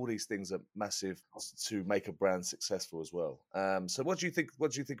 all these things are massive to make a brand successful as well. So what do you think?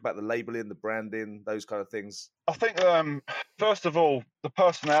 What do you think about the labeling, the branding, those kind of things? I think first of all, the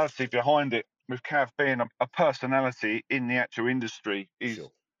personality behind it, with Cav being a personality in the actual industry, is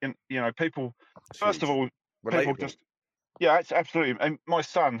people. First of all, people just it's absolutely. And my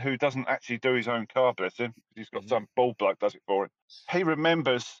son, who doesn't actually do his own car, bless him, he's got some bald bloke does it for him. He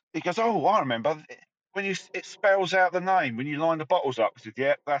remembers. He goes, "Oh, I remember when it spells out the name when you line the bottles up." I said,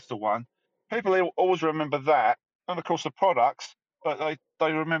 "Yeah, that's the one." People always remember that, and of course the products, but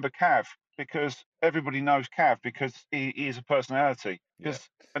they remember Cav because everybody knows Cav because he is a personality.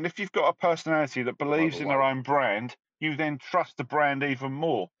 And if you've got a personality that believes in their own brand, you then trust the brand even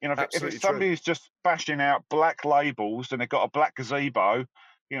more. If it's somebody who's just bashing out black labels and they've got a black gazebo,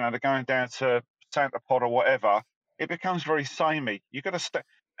 they're going down to Santa Pod or whatever, it becomes very samey. You've got to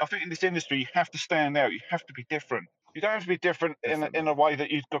I think in this industry, you have to stand out. You have to be different. You don't have to be different in a way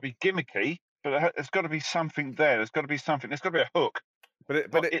that you've got to be gimmicky, but there's got to be something there. There's got to be something. There's got to be a hook.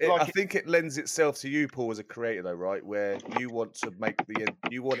 I think it lends itself to you, Paul, as a creator, though, right? Where you want to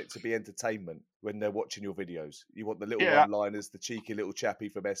you want it to be entertainment when they're watching your videos. You want the little one-liners, the cheeky little chappy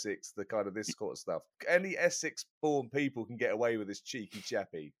from Essex, the kind of this sort of stuff. Any Essex-born people can get away with this cheeky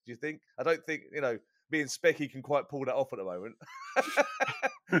chappy. Do you think? I don't think me and Specky can quite pull that off at the moment.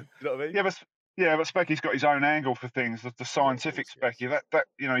 You know what I mean? But Specky's got his own angle for things. The scientific Specky, that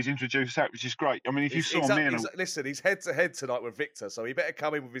he's introduced that, which is great. I mean, if you saw me listen, he's head to head tonight with Victor, so he better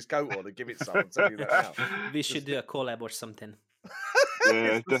come in with his coat on and give it some. I'm telling you that now. We should do a collab or something.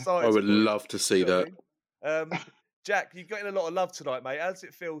 I would love to see that. Jack, you've got in a lot of love tonight, mate. How does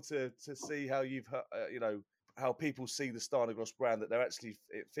it feel to see how you've how people see the Stjarnagloss brand? That they're actually,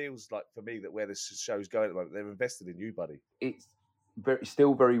 it feels like for me that where this show's going at the moment, they're invested in you, buddy. It's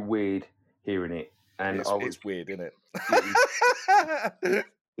still very weird hearing it, and it's weird, isn't it?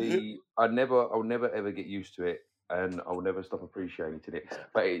 I'll never ever get used to it, and I'll never stop appreciating it.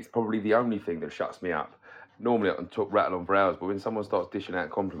 But it's probably the only thing that shuts me up. Normally I can rattle on for hours, but when someone starts dishing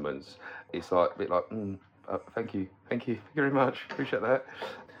out compliments, it's like a bit like, thank you very much, appreciate that.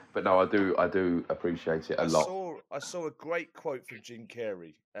 But no, I do appreciate it a lot. I saw a great quote from Jim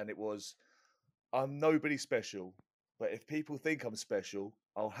Carrey, and it was, "I'm nobody special, but if people think I'm special,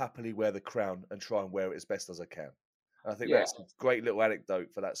 I'll happily wear the crown and try and wear it as best as I can." And I think that's a great little anecdote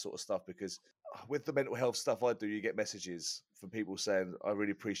for that sort of stuff, because with the mental health stuff I do, you get messages from people saying, "I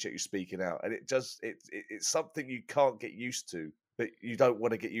really appreciate you speaking out." And it's something you can't get used to, but you don't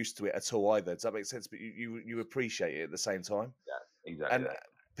want to get used to it at all either. Does that make sense? But you appreciate it at the same time. Yeah, exactly. And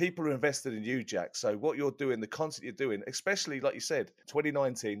people are invested in you, Jack. So what you're doing, the content you're doing, especially like you said,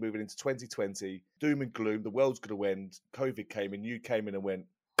 2019 moving into 2020, doom and gloom, the world's going to end. COVID came in, you came in and went,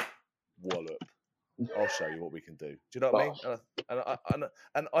 wallop. I'll show you what we can do. Do you know what I mean?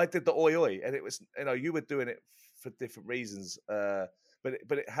 And I did the oi, and it was, you were doing it for different reasons, but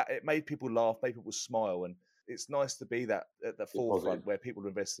it made people laugh, made people smile, and it's nice to be that at the forefront where people are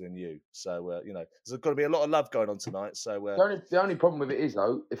invested in you. So there's got to be a lot of love going on tonight. So the only problem with it is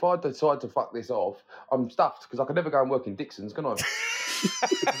though, if I decide to fuck this off, I'm stuffed because I can never go and work in Dixon's, can I?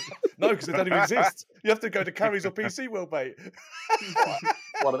 No, because they don't even exist. You have to go to Carries or PC World, mate.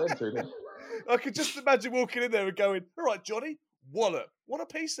 One of them two then. I could just imagine walking in there and going, "All right, Johnny, wallop. Want a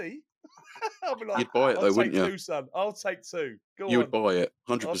PC?" I'll be like, You'd buy it though, "I'll wouldn't take you? two, son. I'll take two. Go You on." would buy it,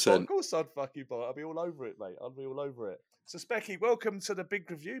 100%. Of course I'd fucking buy it. I'll be all over it, mate. I'll be all over it. So, Specky, welcome to the big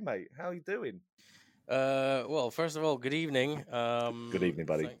review, mate. How are you doing? Well, first of all, good evening. Good evening,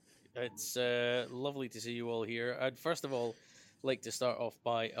 buddy. It's lovely to see you all here. I'd first of all like to start off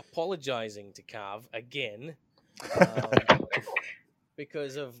by apologizing to Cav again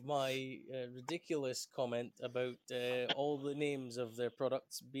because of my ridiculous comment about all the names of their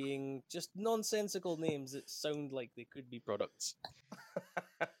products being just nonsensical names that sound like they could be products.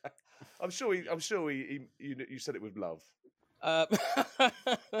 I'm sure you said it with love. I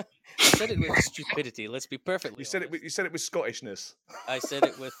said it with stupidity. Let's be perfectly honest. You said it with Scottishness. I said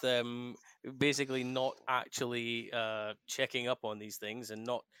it with basically not actually checking up on these things and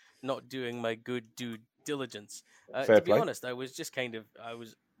not doing my good due diligence. To be honest, I was just I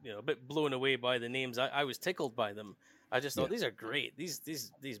was a bit blown away by the names. I was tickled by them. I just thought these are great.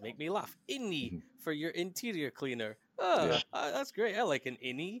 These make me laugh. Inni for your interior cleaner. That's great. I like an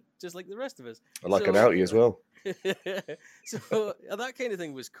Inni, just like the rest of us. I like an outie as well. So that kind of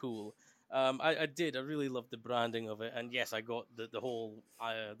thing was cool. I really loved the branding of it, and yes, I got the whole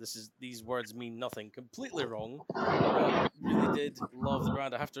these words mean nothing completely wrong. But really did love the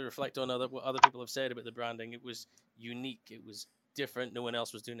brand. I have to reflect on what other people have said about the branding. It was unique. It was different. No one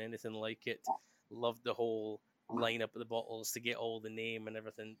else was doing anything like it. Loved the whole line up of the bottles to get all the name and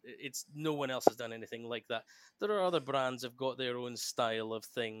everything. It's no one else has done anything like that. There are other brands have got their own style of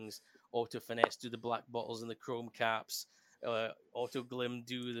things. Auto Finesse do the black bottles and the chrome caps. Auto Glim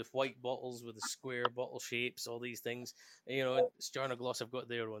do the white bottles with the square bottle shapes, all these things. And Stjarnagloss have got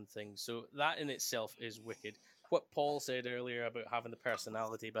their own thing. So that in itself is wicked. What Paul said earlier about having the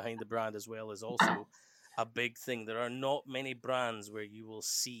personality behind the brand as well is also a big thing. There are not many brands where you will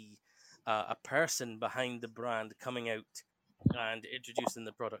see a person behind the brand coming out and introducing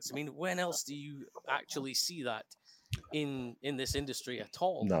the products. I mean, when else do you actually see that in this industry at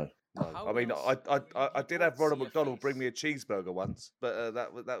all? No. I mean, I did have Ronald McDonald bring me a cheeseburger once, but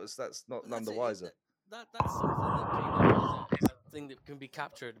that's none the wiser. That's something that kind of is a thing that can be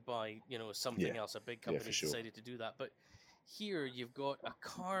captured by something else. A big company decided to do that, but here you've got a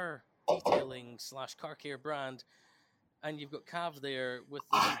car detailing / car care brand. And you've got Cav there with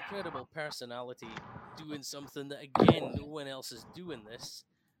this incredible personality doing something that, again, no one else is doing this.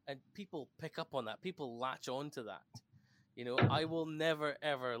 And people pick up on that. People latch on to that. I will never,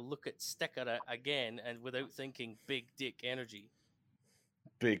 ever look at Sticker again and without thinking big dick energy.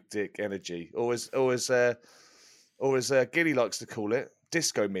 Big dick energy. Always, Gilly likes to call it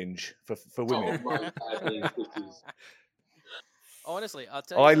disco minge for women. Honestly, I'll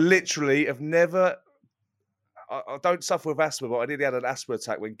tell you. I literally have never... I don't suffer with asthma, but I nearly had an asthma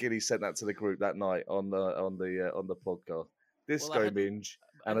attack when Gilly sent that to the group that night on the podcast. Disco minge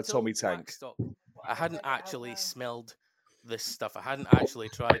and a Tommy Tank. I hadn't actually smelled this stuff. I hadn't actually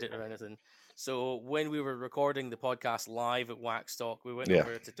tried it or anything. So when we were recording the podcast live at Waxstock, we went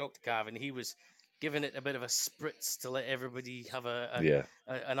over to talk to Cav, and he was giving it a bit of a spritz to let everybody have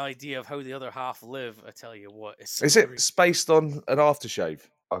an idea of how the other half live. I tell you what, is it spaced on an aftershave?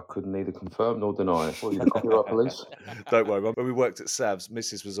 I couldn't neither confirm nor deny. What are you, the copyright police? Don't worry. When we worked at Sav's,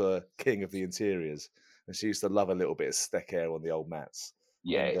 Mrs. was a king of the interiors, and she used to love a little bit of steck air on the old mats.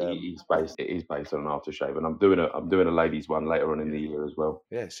 Yeah, it is based on an aftershave, and I'm doing a ladies one later on in the year as well.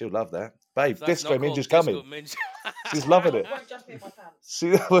 Yeah, she'll love that, babe. Disco Minge is coming. She's loving it. It won't just be in my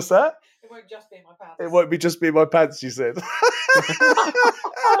pants. What's that? It won't just be in my pants. It won't be just be in my pants. She said.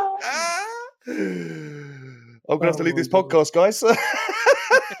 I'm gonna have to leave this podcast, guys.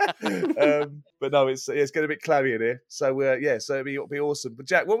 But no, it's getting a bit clammy in here. So so it'll be awesome. But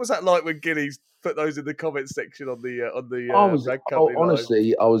Jack, what was that like when Gillies put those in the comments section on the Rag Company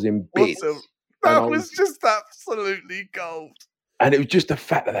honestly, I was in bits. That was just absolutely gold. And it was just the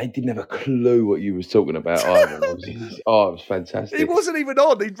fact that they didn't have a clue what you was talking about either. It was fantastic. He wasn't even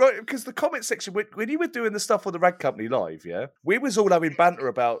on. He wrote because the comment section when you were doing the stuff on the Rag Company live, we was all having banter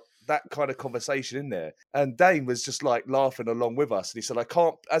about that kind of conversation in there. And Dane was just like laughing along with us. And he said, I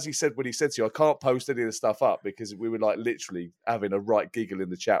can't, as he said when he said to you, I can't post any of the stuff up because we were like literally having a right giggle in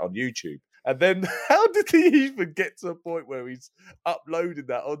the chat on YouTube. And then how did he even get to a point where he's uploading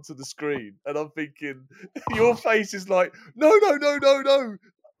that onto the screen? And I'm thinking, your face is like, no.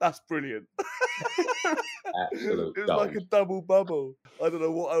 That's brilliant. Absolute it was like a double bubble. I don't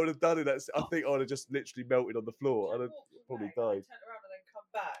know what I would have done in that. I think I would have just literally melted on the floor. I'd have probably died.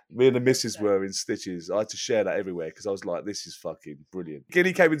 Me and the missus were in stitches. I had to share that everywhere because I was like, this is fucking brilliant.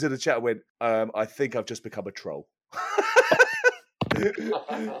 Gilly came into the chat and went, I think I've just become a troll.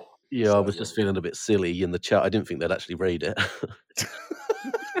 Yeah, I was just feeling a bit silly in the chat. I didn't think they'd actually read it.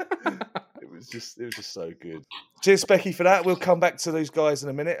 It was just so good. Cheers, Specky, for that. We'll come back to those guys in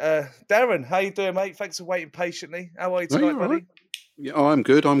a minute. Darren, how you doing, mate? Thanks for waiting patiently. How are you tonight, buddy? Right. Yeah, I'm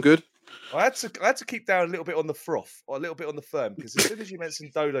good. I'm good. I had to keep down a little bit on the froth or a little bit on the firm because as soon as you mention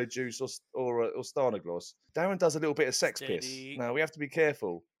Dodo Juice or Stjarnagloss, Darren does a little bit of sex piss. Now we have to be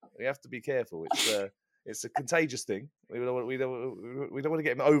careful. It's a contagious thing. We don't want to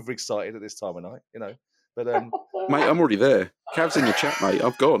get him overexcited at this time of night, you know. But mate, I'm already there. Cav's in the chat, mate.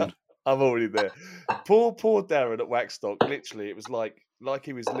 I've gone. I'm already there. Poor Darren at Waxstock. Literally, it was like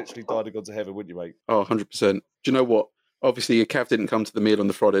he was literally died and gone to heaven, wouldn't you, mate? Oh, 100%. Do you know what? Obviously, Cav didn't come to the meal on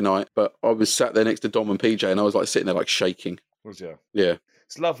the Friday night, but I was sat there next to Dom and PJ, and I was like sitting there like shaking. Was you? Yeah.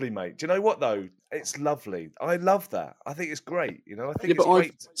 It's lovely, mate. Do you know what though? It's lovely. I love that. I think it's great. You know, I think it's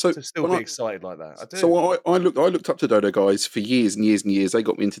great to still be excited like that. I do. So I looked up to Dodo guys for years and years and years. They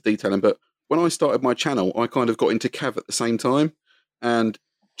got me into detailing, but when I started my channel, I kind of got into Cav at the same time, and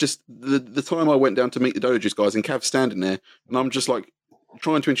just the time I went down to meet the Dodo Juice guys, and Cav's standing there, and I'm just like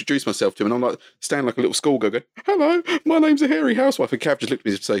trying to introduce myself to him, and I'm like standing like a little schoolgirl going, "Hello, my name's a hairy housewife," and Cav just looked at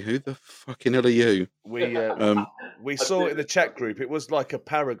me and say, "Who the fucking hell are you?" We saw it in the chat group. It was like a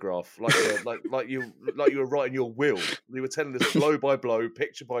paragraph, like you were writing your will. You were telling us blow by blow,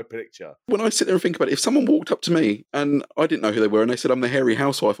 picture by picture. When I sit there and think about it, if someone walked up to me and I didn't know who they were, and they said I'm the hairy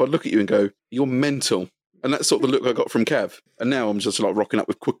housewife, I'd look at you and go, "You're mental." And that's sort of the look I got from Cav. And now I'm just like rocking up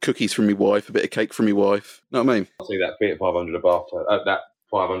with cookies from my wife, a bit of cake from my wife. Know what I mean? I'll see that Fiat 500 above, that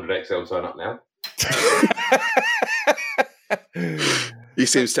 500 XL turn up now. You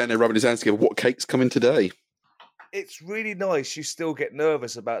see him standing there rubbing his hands together. What cake's coming today? It's really nice. You still get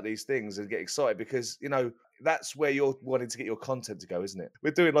nervous about these things and get excited because, you know, that's where you're wanting to get your content to go, isn't it?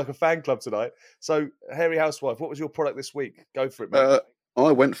 We're doing like a fan club tonight. So, Hairy Housewife, what was your product this week? Go for it, mate.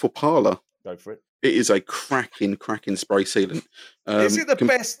 I went for Parlour. Go for it. It is a cracking spray sealant. Is it the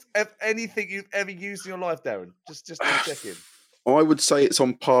best of anything you've ever used in your life, Darren? Just to check in. I would say it's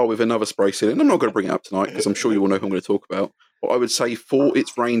on par with another spray sealant. I'm not going to bring it up tonight because I'm sure you all know who I'm going to talk about. But I would say for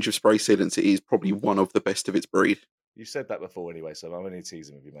its range of spray sealants, it is probably one of the best of its breed. You said that before anyway, so I'm only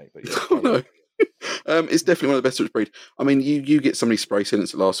teasing with you, mate. But yeah, no. It's definitely one of the best of its breed. I mean, you get some of these spray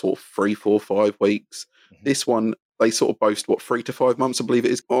sealants that last, 3, 4, 5 weeks. Mm-hmm. This one, they sort of boast, 3 to 5 months, I believe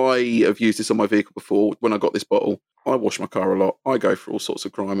it is. I have used this on my vehicle before. When I got this bottle, I wash my car a lot. I go for all sorts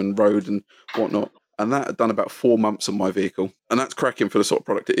of crime and road and whatnot. And that had done about 4 months on my vehicle. And that's cracking for the sort of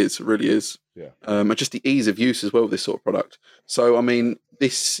product it is. It really is. Yeah. And just the ease of use as well, this sort of product. So, I mean,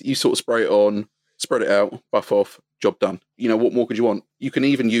 this, you sort of spray it on, spread it out, buff off, job done. You know, what more could you want? You can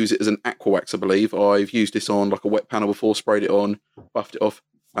even use it as an aqua wax, I believe. I've used this on like a wet panel before, sprayed it on, buffed it off.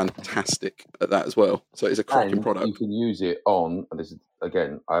 Fantastic at that as well. So it's a cracking product. You can use it on, and this is,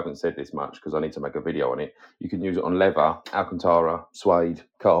 again, I haven't said this much because I need to make a video on it. You can use it on leather, Alcantara, suede,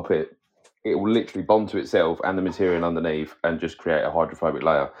 carpet. It will literally bond to itself and the material underneath and just create a hydrophobic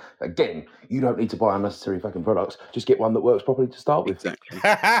layer. Again, you don't need to buy unnecessary fucking products. Just get one that works properly to start with. Exactly.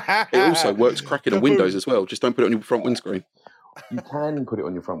 It also works cracking on windows as well. Just don't put it on your front windscreen. You can put it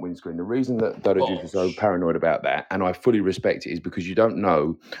on your front windscreen. The reason that Dodo Juice is so paranoid about that, and I fully respect it, is because you don't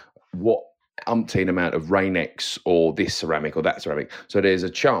know what umpteen amount of Rain-X or this ceramic or that ceramic. So there's a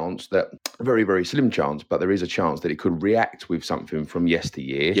chance that, a very, very slim chance, but there is a chance that it could react with something from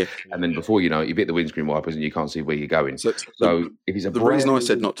yesteryear. Yeah. And then before you know it, you've hit the windscreen wipers and you can't see where you're going. So if it's a the reason I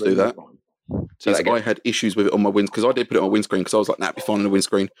said not to do that is I had issues with it on my windscreen, because I did put it on my windscreen because I was like, nah, it'd be fine on the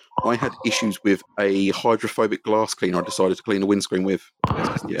windscreen. I had issues with a hydrophobic glass cleaner I decided to clean the windscreen with.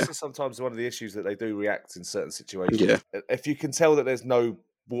 This is sometimes one of the issues that they do react in certain situations. Yeah. If you can tell that there's no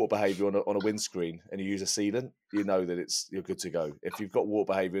water behaviour on a windscreen and you use a sealant, you know that you're good to go. If you've got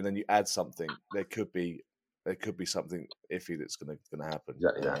water behaviour and then you add something, there could be something iffy that's going to happen.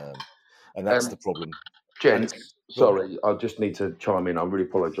 Exactly. And that's the problem. Jen, sorry, I just need to chime in. I really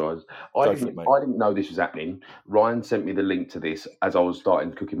apologise. I didn't know this was happening. Ryan sent me the link to this as I was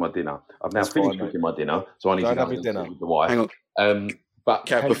starting cooking my dinner. I've now finished cooking my dinner, so I need to go have your dinner with the wife. Hang on. But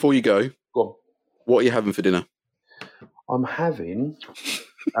Cav, before you go on. What are you having for dinner? I'm having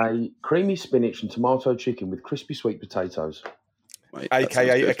a creamy spinach and tomato chicken with crispy sweet potatoes. Mate,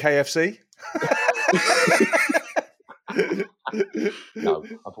 AKA a KFC? No,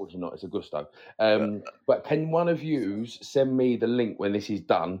 unfortunately not. It's a Gusto. But can one of you send me the link when this is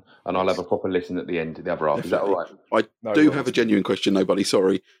done, and I'll have a proper listen at the end of the other half? Is that all right? I do have a genuine question, though, buddy.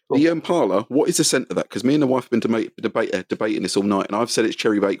 Sorry. The Parlour, what is the scent of that? Because me and the wife have been debating this all night, and I've said it's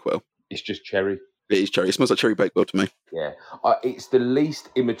cherry bakewell. It's just cherry. It is cherry. It smells like cherry baked to me. Yeah, it's the least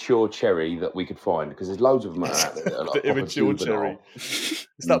immature cherry that we could find because there's loads of them out there that are like The proper immature juvenile. cherry.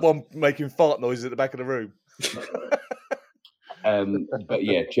 It's that one making fart noises at the back of the room. But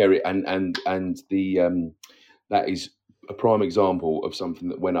yeah, cherry and the that is a prime example of something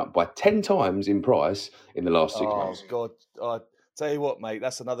that went up by 10 times in price in the last 6 months. Oh God! Tell you what, mate,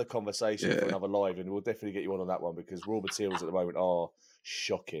 that's another conversation for another live, and we'll definitely get you on that one because raw materials at the moment are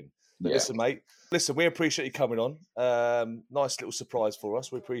shocking. But listen, mate, we appreciate you coming on. Nice little surprise for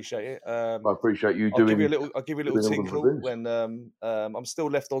us. We appreciate it. I appreciate you I'll doing. I'll give you a little tinkle when I'm still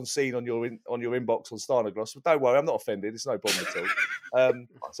left on scene on your inbox on Stjarnagloss. But don't worry, I'm not offended. It's no problem at all.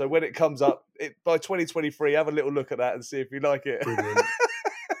 So when it comes up by 2023, have a little look at that and see if you like it.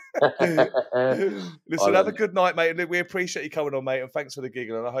 Listen, have a good night, mate. We appreciate you coming on, mate, and thanks for the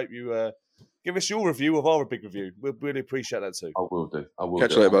gig. And I hope you give us your review of our big review. We'll really appreciate that too. I will do.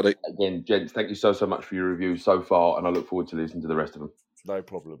 Catch you later, buddy. Again, gents, thank you so much for your review so far, and I look forward to listening to the rest of them. No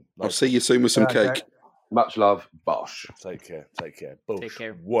problem. I'll see you soon with some cake. Much love, Bosh. Take care. Bosh. Take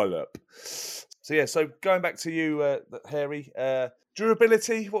care. Wallop. So yeah, going back to you, Harry.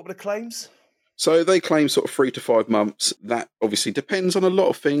 Durability, what were the claims? So they claim sort of 3 to 5 months. That obviously depends on a lot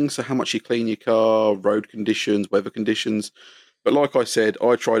of things. So how much you clean your car, road conditions, weather conditions. But like I said,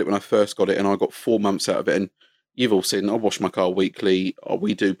 I tried it when I first got it and I got 4 months out of it. And you've all seen, I wash my car weekly.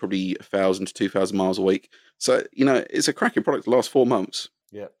 We do probably 1,000 to 2,000 miles a week. So, it's a cracking product the last 4 months.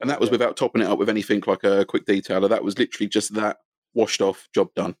 Yeah. And that was without topping it up with anything like a quick detailer. That was literally just that washed off,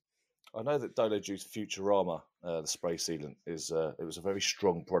 job done. I know that Dolo Juice Futurama, the spray sealant, it was a very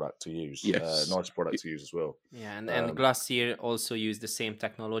strong product to use. Yes. Nice product to use as well. Yeah, and Glacier also use the same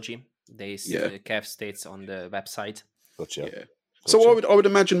technology. Kev states on the website. Gotcha. Yeah. So I would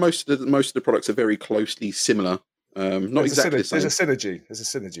imagine most of the products are very closely similar. Not exactly the same. There's a synergy. There's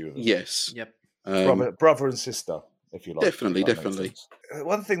a synergy with them. Yes. Yep. Brother and sister, if you like. Definitely.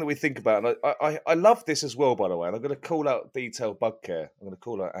 One thing that we think about, and I love this as well, by the way, and I'm going to call out Detail Bug Care. I'm going to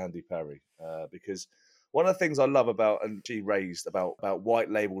call out Andy Parry because one of the things I love about, and she raised about white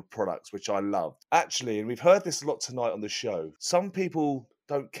labeled products, which I loved. Actually, and we've heard this a lot tonight on the show, some people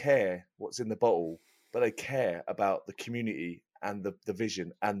don't care what's in the bottle, but they care about the community and the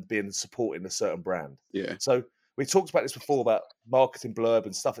vision and supporting a certain brand. Yeah. So we talked about this before about marketing blurb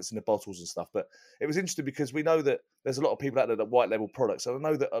and stuff that's in the bottles and stuff, but it was interesting because we know that there's a lot of people out there that white label products. And I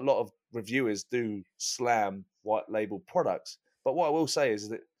know that a lot of reviewers do slam white label products. But what I will say is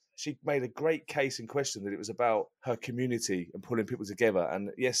that she made a great case in question that it was about her community and pulling people together.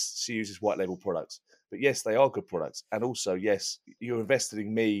 And yes, she uses white label products, but yes, they are good products. And also, yes, you're invested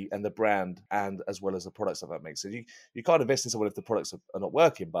in me and the brand and as well as the products, if that makes sense. You can't invest in someone if the products are not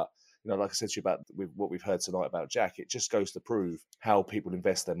working, but like I said to you about what we've heard tonight about Jack, it just goes to prove how people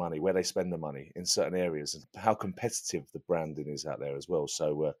invest their money, where they spend their money in certain areas, and how competitive the branding is out there as well.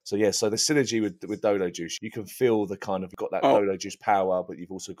 So the synergy with Dodo Juice, you can feel the kind of, you've got that Dodo Juice power, but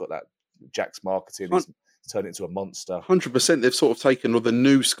you've also got that Jack's marketing. He's turned it into a monster. 100%. They've sort of taken the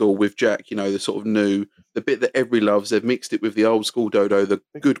new school with Jack, the sort of new, the bit that everybody loves. They've mixed it with the old school Dodo, the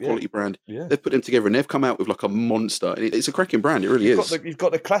good quality brand. Yeah. They've put them together and they've come out with like a monster. It's a cracking brand. It really is. You've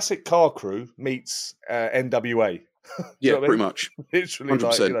got the classic car crew meets NWA. Yeah, pretty much. Literally,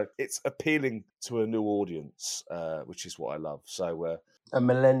 100%. it's appealing to a new audience, which is what I love. So a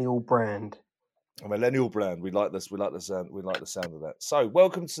millennial brand. A millennial brand. We like this. We like the sound. We like the sound of that. So,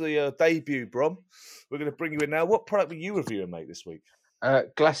 welcome to the debut, Brom. We're going to bring you in now. What product were you reviewing, mate, this week?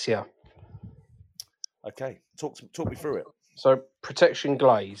 Glacier. Okay, talk me through it. So, Protection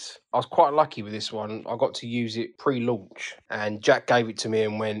Glaze. I was quite lucky with this one. I got to use it pre-launch, and Jack gave it to me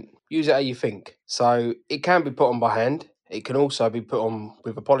and went, "Use it how you think." So, it can be put on by hand. It can also be put on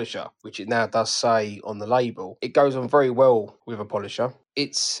with a polisher, which it now does say on the label. It goes on very well with a polisher.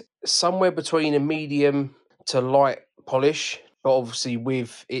 It's somewhere between a medium to light polish, but obviously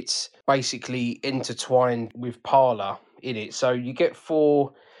it's basically intertwined with Parlour in it. So you get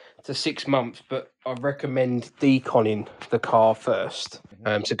 4 to 6 months, but I recommend deconning the car first.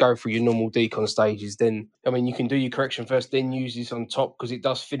 To go through your normal decon stages, then you can do your correction first, then use this on top because it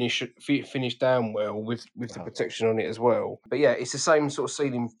does finish down well with the protection on it as well. But yeah, it's the same sort of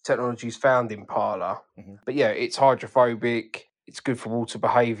sealing technologies found in Parlour. But yeah, it's hydrophobic. It's good for water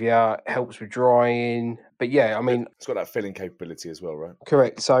behaviour. Helps with drying. But yeah, it's got that filling capability as well, right?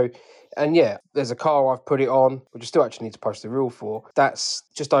 Correct. So, and yeah, there's a car I've put it on, which I still actually need to post the reel for. That's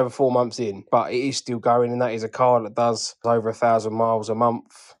just over 4 months in, but it is still going, and that is a car that does over 1,000 miles a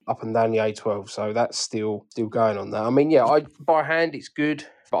month up and down the A12. So that's still going on that. By hand it's good,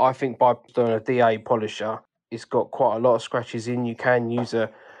 but I think by doing a DA polisher, it's got quite a lot of scratches in. You can use a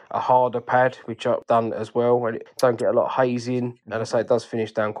a harder pad, which I've done as well, and it don't get a lot of hazing, and I say it does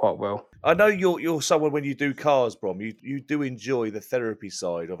finish down quite well. I know you're someone when you do cars, Brom. You do enjoy the therapy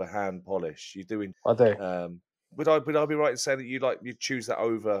side of a hand polish. You do. I do. Would I be right in saying that you choose that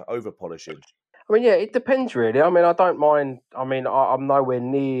over polishing? I mean, yeah, it depends really. I mean, I don't mind. I mean, I'm nowhere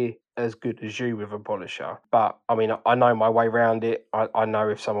near as good as you with a polisher, but I mean, I know my way around it. I know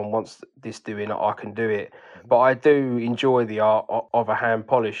if someone wants this doing, I can do it. But I do enjoy the art of a hand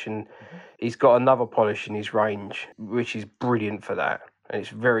polish, and he's got another polish in his range, which is brilliant for that, and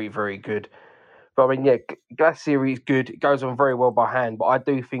it's very, very good. But I mean, yeah, Glacier is good. It goes on very well by hand, but I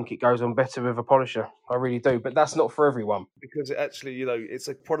do think it goes on better with a polisher. I really do. But that's not for everyone. Because it actually, it's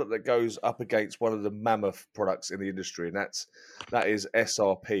a product that goes up against one of the mammoth products in the industry, and that is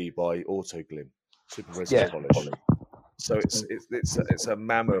SRP by Autoglim, Super Resin Polish. So it's a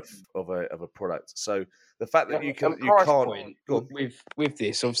mammoth of a product. So the fact that you can't with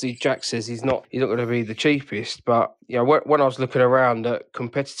this, obviously Jack says he's not going to be the cheapest, but when I was looking around at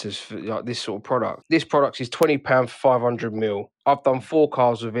competitors for like this sort of product, this product is £20 for 500ml. I've done 4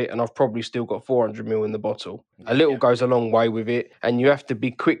 cars with it, and I've probably still got 400ml in the bottle. A little goes a long way with it, and you have to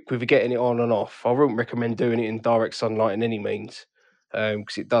be quick with getting it on and off. I wouldn't recommend doing it in direct sunlight in any means,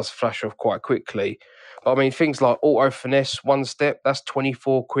 because it does flash off quite quickly. But I mean, things like Auto Finesse One Step, that's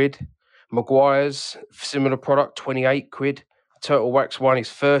 £24. Maguire's similar product, £28. Turtle Wax one is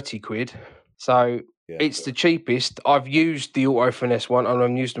 £30. So it's the cheapest. I've used the Auto Finesse one, and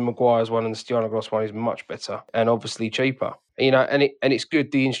I've used the Maguire's one, and the Stjarnagloss one is much better and obviously cheaper. And it's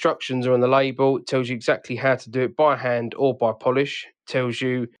good. The instructions are on the label. It tells you exactly how to do it by hand or by polish. It tells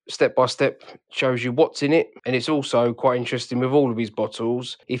you step by step, shows you what's in it. And it's also quite interesting with all of his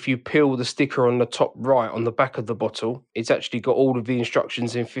bottles. If you peel the sticker on the top right on the back of the bottle, it's actually got all of the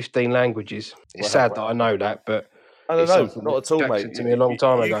instructions in 15 languages. It's sad that I know that, but I don't know, not at all, Jack mate. said to me a long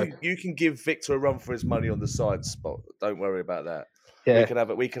time ago. You can give Victor a run for his money on the side spot. Don't worry about that. Yeah.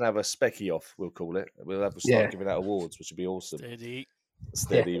 We can have a specky off. We'll call it. We'll have to start giving out awards, which would be awesome.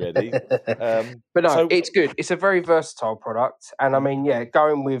 Steady, ready. But no, it's good. It's a very versatile product, and I mean,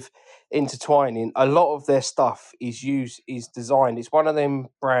 going with intertwining, a lot of their stuff is designed. It's one of them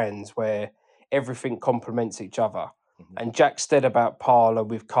brands where everything complements each other. And Jack said about Parlour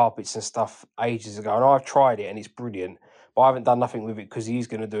with carpets and stuff ages ago, and I've tried it and it's brilliant, but I haven't done nothing with it because he's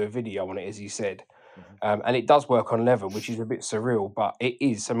going to do a video on it, as he said. And it does work on leather, which is a bit surreal, but it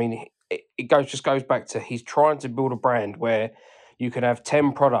is. I mean, it goes back to he's trying to build a brand where you can have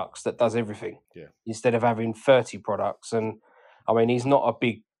 10 products that does everything instead of having 30 products. And I mean, he's not a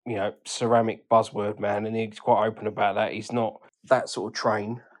big, ceramic buzzword man, and he's quite open about that. He's not that sort of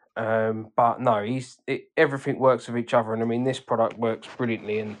train. But no, everything works with each other, and I mean this product works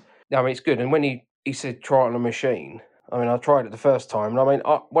brilliantly, and I mean it's good. And when he said try it on a machine, I mean I tried it the first time, and I mean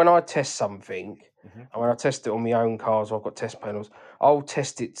when I test something, and when I test it on my own cars, I've got test panels. I'll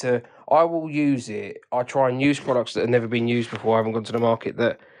test it I will use it. I try and use products that have never been used before. I haven't gone to the market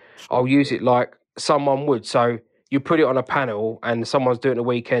that I'll use it like someone would. So you put it on a panel and someone's doing a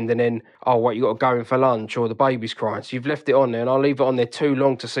weekend, and then, oh, wait, you got to go in for lunch, or the baby's crying. So you've left it on there, and I'll leave it on there too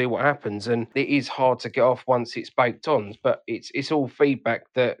long to see what happens. And it is hard to get off once it's baked on, but it's all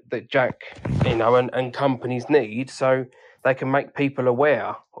feedback that Jack, and companies need, so they can make people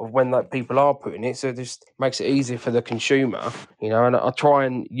aware of when people are putting it. So it just makes it easier for the consumer, and I try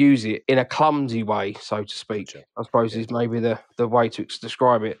and use it in a clumsy way, so to speak. I suppose is maybe the way to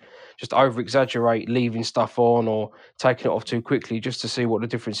describe it. Just over-exaggerate, leaving stuff on or taking it off too quickly just to see what the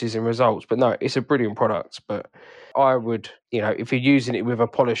difference is in results. But no, it's a brilliant product. But I would, if you're using it with a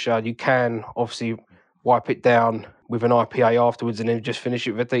polisher, you can obviously wipe it down with an IPA afterwards and then just finish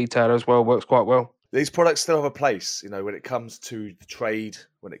it with a detailer as well. Works quite well. These products still have a place, when it comes to the trade,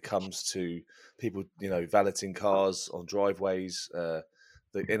 when it comes to people, valeting cars on driveways,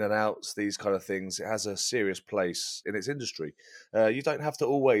 the in and outs, these kind of things. It has a serious place in its industry. You don't have to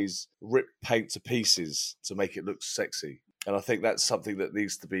always rip paint to pieces to make it look sexy. And I think that's something that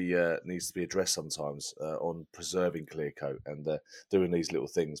needs to be addressed sometimes on preserving clear coat and doing these little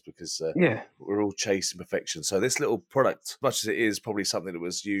things, because we're all chasing perfection. So this little product, much as it is probably something that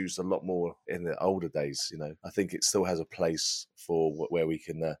was used a lot more in the older days, I think it still has a place for where we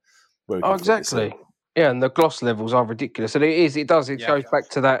can. Exactly. Yeah, and the gloss levels are ridiculous, and it goes back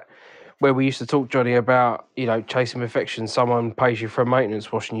to that where we used to talk, Johnny, about chasing perfection. Someone pays you for a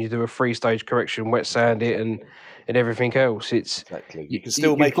maintenance wash, and you do a 3-stage correction, wet sand it, and everything else. Exactly. You can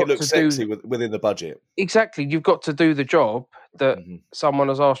still make it look sexy within the budget. Exactly. You've got to do the job that someone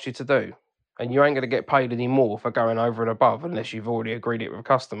has asked you to do, and you ain't going to get paid any more for going over and above unless you've already agreed it with a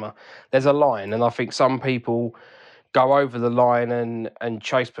customer. There's a line, and I think some people go over the line and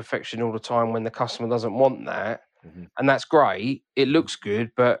chase perfection all the time when the customer doesn't want that. Mhm. And that's great. It looks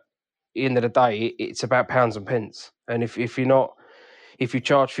good, but at the end of the day, it's about pounds and pence. And if you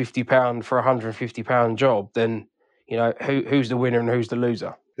charge £50 for £150 job, then who's the winner and who's the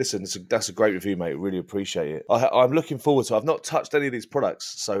loser? Listen, that's a great review, mate. Really appreciate it. I'm looking forward to it. I've not touched any of these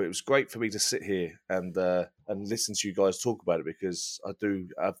products, so it was great for me to sit here and listen to you guys talk about it, because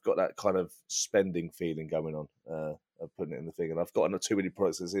I've got that kind of spending feeling going on, of putting it in the thing. And I've got not too many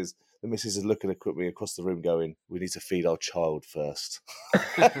products as is. The missus is looking at me across the room going, we need to feed our child first.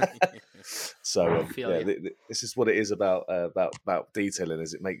 So this is what it is about detailing,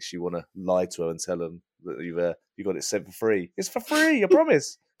 is it makes you want to lie to her and tell them that you got it sent for free. It's for free, I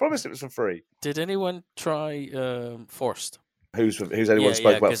promise. Promised it was for free. Did anyone try Forced? Who's anyone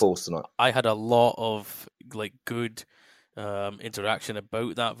spoke about 'cause Forced tonight? I had a lot of good interaction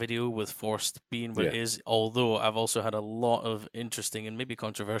about that video with Forced being what it is, although I've also had a lot of interesting and maybe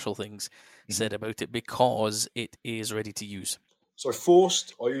controversial things said about it because it is ready to use. So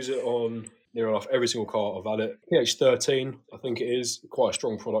Forced, I use it on near enough every single car I've had it. PH13, I think it is quite a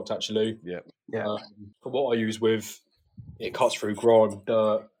strong product actually. Yeah. For what I use with, it cuts through grime,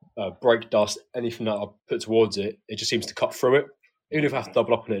 dirt, brake dust, anything that I put towards it, it just seems to cut through it. Even if I have to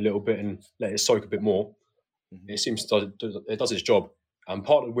double up on it a little bit and let it soak a bit more, it seems it does its job. And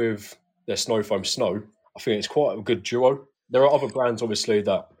partnered with their Snow Foam Snow, I think it's quite a good duo. There are other brands, obviously,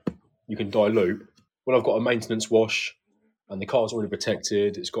 that you can dilute. When I've got a maintenance wash and the car's already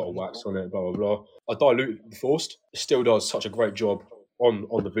protected, it's got a wax on it, blah, blah, blah, I dilute the Forced. It still does such a great job on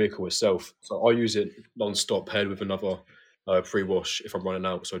the vehicle itself. So I use it non-stop, paired with another pre-wash if I'm running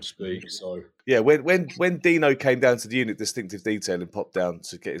out, so to speak. So yeah, when Dino came down to the unit Distinctive Detail and popped down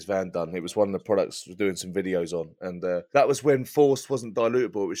to get his van done, it was one of the products we're doing some videos on, and that was when Forced wasn't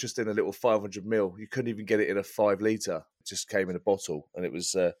dilutable. It was just in a little 500ml. You couldn't even get it in a 5 litre. It just came in a bottle, and it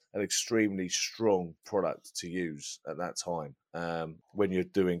was an extremely strong product to use at that time. When you're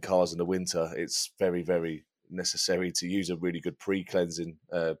doing cars in the winter, it's very, very necessary to use a really good pre-cleansing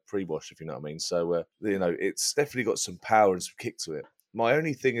pre-wash, if you know what I mean. So it's definitely got some power and some kick to it. My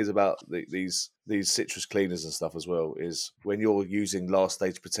only thing is about these citrus cleaners and stuff as well is when you're using last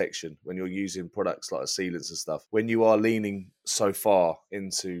stage protection, when you're using products like sealants and stuff, when you are leaning so far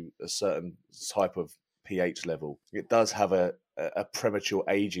into a certain type of pH level, it does have a premature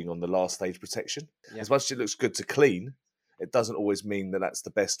aging on the last stage protection. As much as it looks good to clean, it doesn't always mean that that's the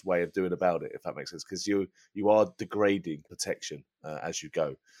best way of doing about it, if that makes sense, because you are degrading protection as you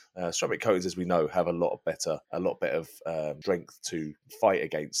go. Ceramic coatings, as we know, have a lot better strength to fight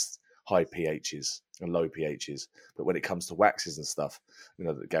against high pHs and low pHs. But when it comes to waxes and stuff,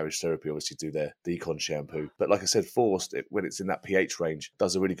 that Garage Therapy obviously do their Decon shampoo. But like I said, Forced, when it's in that pH range,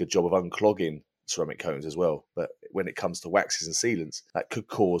 does a really good job of unclogging ceramic coatings as well. But when it comes to waxes and sealants, that could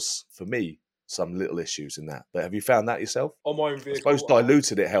cause, for me, some little issues in that. But have you found that yourself? On my own vehicle, I suppose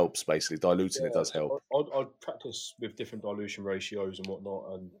diluting it helps, basically. Diluting it does help. I'd practice with different dilution ratios and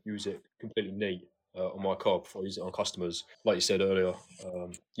whatnot and use it completely neat on my car before I use it on customers. Like you said earlier,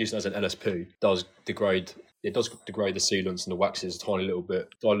 using it as an LSP does degrade. It does degrade the sealants and the waxes a tiny little bit.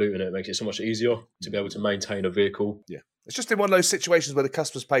 Diluting it makes it so much easier to be able to maintain a vehicle. Yeah. It's just in one of those situations where the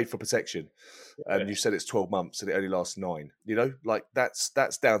customer's paid for protection and you said it's 12 months and it only lasts 9. That's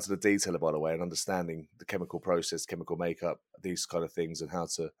down to the detailer, by the way, and understanding the chemical process, chemical makeup, these kind of things, and how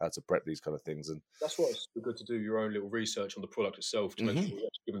to prep these kind of things. And that's why it's good to do your own little research on the product itself to make sure you're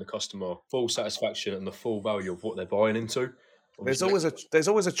giving the customer full satisfaction and the full value of what they're buying into. There's always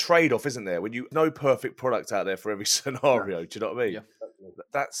a trade-off, isn't there? When no perfect product out there for every scenario. Do you know what I mean? Yeah.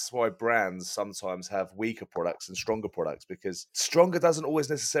 That's why brands sometimes have weaker products and stronger products, because stronger doesn't always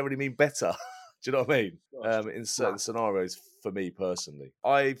necessarily mean better. Do you know what I mean? In certain scenarios, for me personally,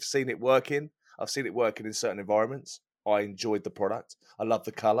 I've seen it working. I've seen it working in certain environments. I enjoyed the product. I love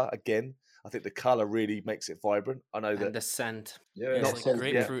the colour. Again, I think the colour really makes it vibrant. I know that the scent. Yeah, it's like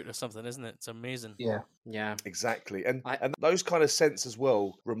grapefruit or something, isn't it? It's amazing. Yeah, exactly. And those kind of scents as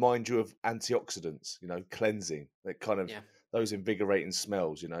well remind you of antioxidants. Cleansing. That kind of those invigorating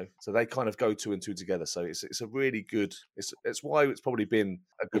smells. So they kind of go 2 and 2 together. So it's a really good. It's why it's probably been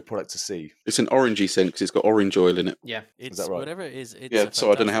a good product to see. It's an orangey scent because it's got orange oil in it. Yeah, is that right? Whatever it is. It's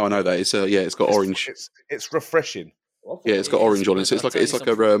so I don't know how I know that. It's got orange. It's refreshing. Yeah, it's got orange oil in it. So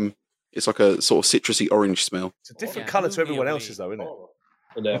it's like a sort of citrusy orange smell. It's a different colour to everyone else's, though, isn't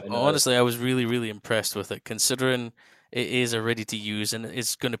it? Honestly, I was really, really impressed with it, considering it is a ready to use and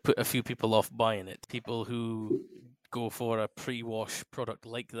it's going to put a few people off buying it. People who go for a pre-wash product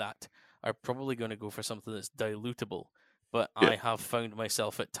like that are probably going to go for something that's dilutable. But Yeah. I have found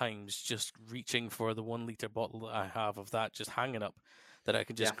myself at times just reaching for the 1 liter bottle that I have of that just hanging up, that I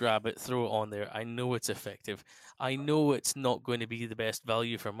can just grab it, throw it on there. I know it's effective. I know it's not going to be the best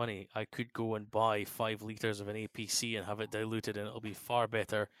value for money. I could go and buy 5 liters of an APC and have it diluted, and it'll be far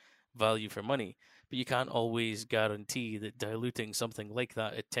better value for money. But you can't always guarantee that diluting something like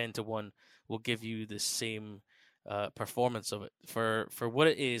that at 10 to 1 will give you the same performance of it. For what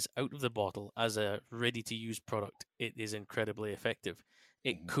it is out of the bottle as a ready to use product, it is incredibly effective.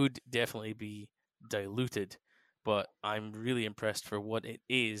 It could definitely be diluted, but I'm really impressed for what it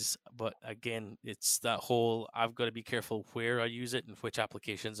is. But again, it's that whole, I've got to be careful where I use it and which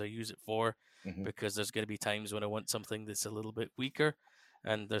applications I use it for, because there's going to be times when I want something that's a little bit weaker,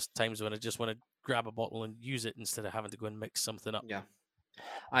 and there's times when I just want to grab a bottle and use it instead of having to go and mix something up. Yeah.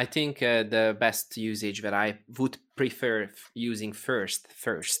 I think the best usage that I would prefer using first,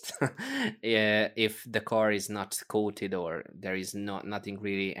 if the car is not coated or there is nothing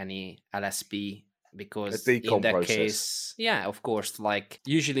really any LSP, because A decom in that process. case, yeah, of course, like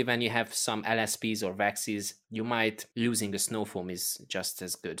usually when you have some LSPs or waxes, you might using a snow foam is just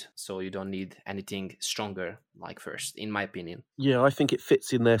as good. So you don't need anything stronger like first, in my opinion. Yeah, I think it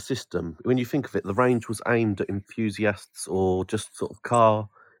fits in their system. When you think of it, the range was aimed at enthusiasts or just sort of car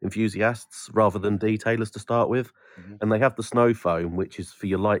enthusiasts rather than detailers to start with. And they have the snow foam, which is for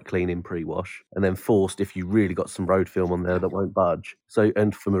your light cleaning pre-wash, and then forced if you really got some road film on there that won't budge. So,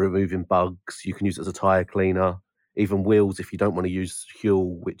 and for removing bugs, you can use it as a tyre cleaner. Even wheels, if you don't want to use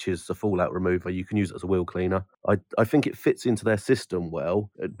Huel, which is a fallout remover, you can use it as a wheel cleaner. I think it fits into their system well.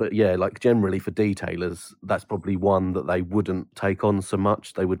 But yeah, like generally for detailers, that's probably one that they wouldn't take on so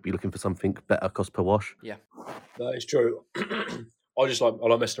much. They would be looking for something better cost per wash. Yeah. That is true. I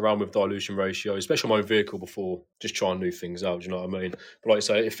like messing around with dilution ratio, especially on my own vehicle before, just trying new things out. Do you know what I mean? But like I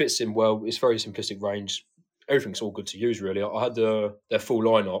say, it fits in well. It's very simplistic range. Everything's all good to use, really. I had their full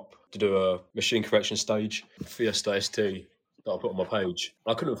lineup to do a machine correction stage, Fiesta ST, that I put on my page.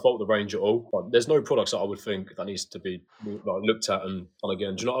 I couldn't fault the range at all. Like, there's no products that I would think that needs to be like looked at and done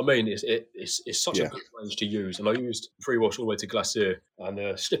again. Do you know what I mean? It's such a good range to use. And I used pre-wash all the way to glacier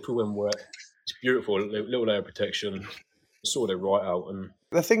and slippery when wet. It's beautiful, little layer of protection. Sort it right out. And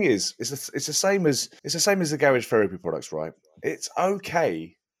the thing is, it's the same as the garage therapy products, right? It's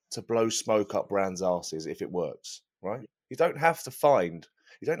okay to blow smoke up brands' asses if it works, right? You don't have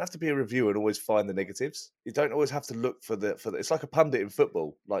to be a reviewer and always find the negatives. You don't always have to look for the. It's like a pundit in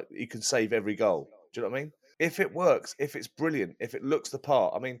football. Like you can save every goal. Do you know what I mean? If it works, if it's brilliant, if it looks the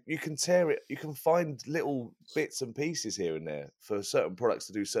part, I mean, you can tear it. You can find little bits and pieces here and there for certain products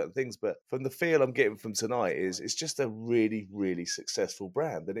to do certain things. But from the feel I'm getting from tonight it's just a really, really successful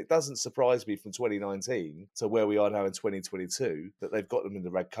brand. And it doesn't surprise me from 2019 to where we are now in 2022 that they've got them in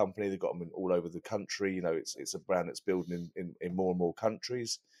the Rag Company. They've got them all over the country. You know, it's a brand that's building in more and more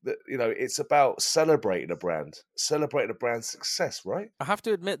countries. That, you know, it's about celebrating a brand's success, right? I have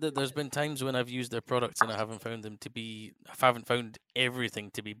to admit that there's been times when I've used their products and I haven't found everything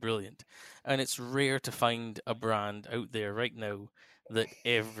to be brilliant. And it's rare to find a brand out there right now that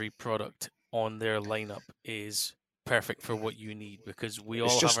every product on their lineup is perfect for what you need, because we all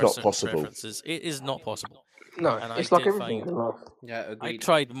just have our not certain possible. preferences. It is not possible. No, And it's I like did everything find- in life. Yeah, I agreed.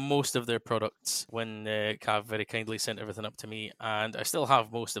 tried most of their products when Cav very kindly sent everything up to me, and I still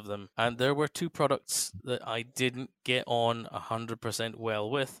have most of them. And there were 2 products that I didn't get on 100% well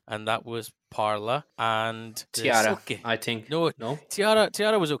with, and that was Parla and the Tiara, Silky. I think. No, No?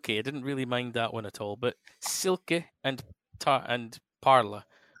 Tiara was okay. I didn't really mind that one at all. But Silky and Parla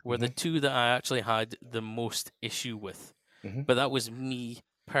were the 2 that I actually had the most issue with. But that was me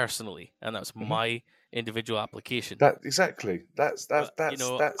personally, and that's my individual application. Exactly. That's I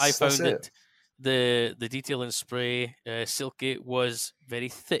found it. that the detail and spray Silky was very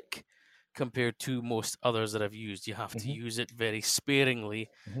thick compared to most others that I've used. You have to use it very sparingly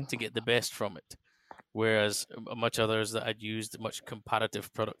to get the best from it. Whereas much others that I'd used, much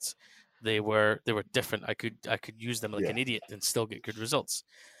comparative products, they were different. I could use them like an idiot and still get good results.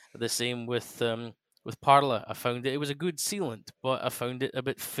 The same with Parla. I found it was a good sealant, but I found it a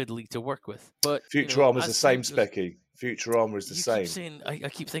bit fiddly to work with. But Futurama's the as same, time goes- Specky. Futurama is the you same. keep saying, I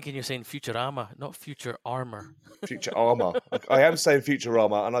keep thinking you're saying Futurama, not Future Armor. Future Armor. I am saying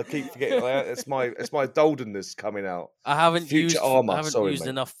Futurama, and I keep forgetting. It's my Doldenness coming out. I haven't Future used Armor. I haven't Sorry, used mate.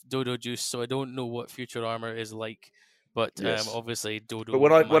 enough Dodo juice, so I don't know what Future Armor is like. But Yes. obviously Dodo.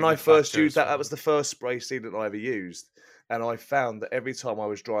 But when I first used that, manufactures was the first spray sealant I ever used, and I found that every time I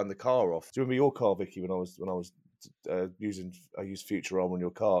was drying the car off. Do you remember your car, Vicky? When I was I used Futurama on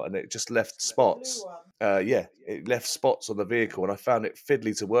your car, and it just left spots. Yeah, it left spots on the vehicle, and I found it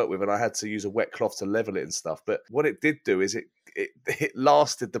fiddly to work with, and I had to use a wet cloth to level it and stuff. But what it did do is it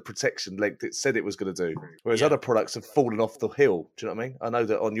lasted the protection length it said it was going to do, whereas other products have fallen off the hill. Do you know what I mean? I know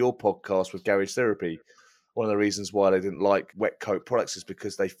that on your podcast with Garage Therapy, one of the reasons why they didn't like wet coat products is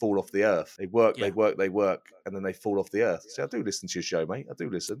because they fall off the earth. They work, and then they fall off the earth. See, I do listen to your show, mate. I do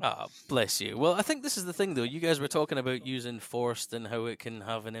listen. Ah, bless you. Well, I think this is the thing, though. You guys were talking about using Forced and how it can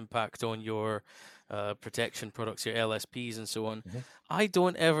have an impact on your protection products, your LSPs and so on. I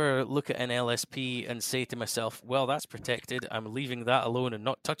don't ever look at an LSP and say to myself, well, that's protected. I'm leaving that alone and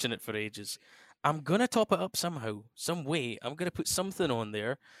not touching it for ages. I'm going to top it up somehow, some way. I'm going to put something on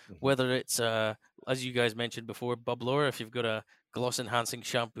there, whether it's, as you guys mentioned before, bubbler, if you've got a gloss enhancing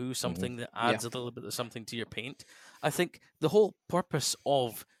shampoo, something that adds a little bit of something to your paint. I think the whole purpose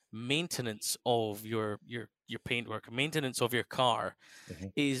of maintenance of your paintwork, maintenance of your car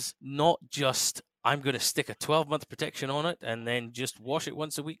is not just I'm going to stick a 12-month protection on it and then just wash it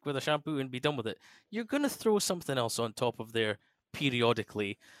once a week with a shampoo and be done with it. You're going to throw something else on top of there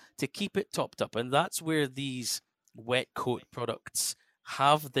periodically to keep it topped up. And that's where these wet coat products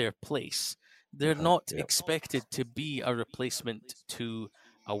have their place. They're not expected to be a replacement to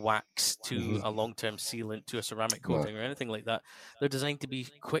a wax, to a long-term sealant, to a ceramic coating or anything like that. They're designed to be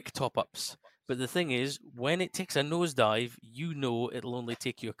quick top-ups. But the thing is, when it takes a nosedive, you know it'll only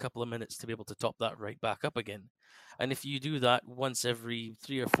take you a couple of minutes to be able to top that right back up again. And if you do that once every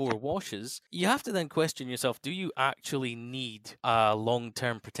 3 or 4 washes, you have to then question yourself, do you actually need a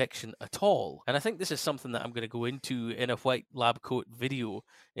long-term protection at all? And I think this is something that I'm going to go into in a white lab coat video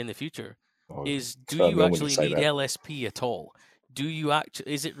in the future. Is do you actually need LSP at all? Do you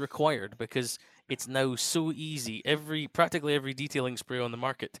actually, is it required? Because it's now so easy. Practically every detailing spray on the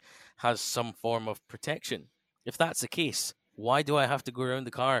market has some form of protection. If that's the case, why do I have to go around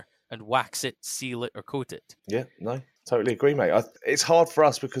the car and wax it, seal it, or coat it? Yeah, no, totally agree, mate. It's hard for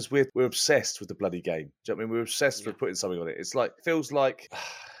us because we're obsessed with the bloody game. Do you know what I mean? We're obsessed with putting something on it. It's like feels like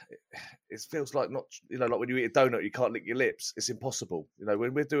not, like when you eat a donut, you can't lick your lips. It's impossible.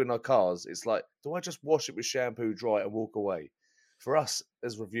 When we're doing our cars, it's like, do I just wash it with shampoo, dry it, and walk away? For us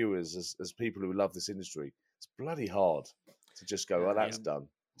as reviewers, as people who love this industry, it's bloody hard to just go, oh, that's done.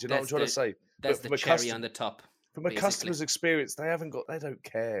 Do you know what I'm trying to say? That's the cherry on the top. From a customer's experience, they don't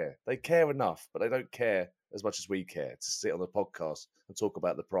care. They care enough, but they don't care as much as we care to sit on the podcast and talk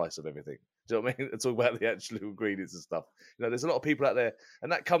about the price of everything. Do you know what I mean? And talk about the actual ingredients and stuff. There's a lot of people out there,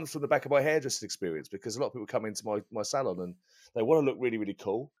 and that comes from the back of my hairdressing experience, because a lot of people come into my salon and they want to look really, really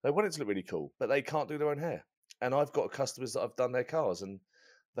cool. They want it to look really cool, but they can't do their own hair. And I've got customers that I've done their cars, and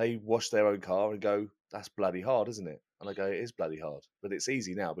they wash their own car and go, that's bloody hard, isn't it? And I go, it is bloody hard, but it's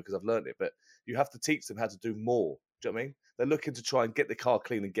easy now because I've learned it. But you have to teach them how to do more. Do you know what I mean? They're looking to try and get the car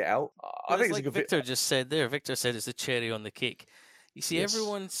clean and get out. I think it's like Victor just said there. Victor said it's a cherry on the cake. You see,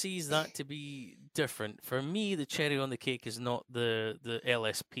 everyone sees that to be different. For me, the cherry on the cake is not the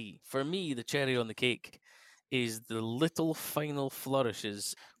LSP. For me, the cherry on the cake is the little final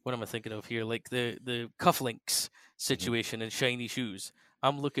flourishes. What am I thinking of here? Like the cufflinks situation in shiny shoes.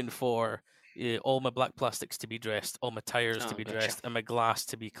 I'm looking for all my black plastics to be dressed, all my tires to be dressed, and my glass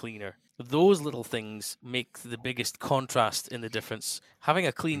to be cleaner. Those little things make the biggest contrast in the difference. Having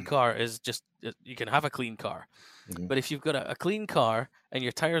a clean car is just, you can have a clean car. But if you've got a clean car and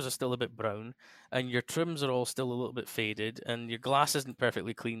your tires are still a bit brown and your trims are all still a little bit faded and your glass isn't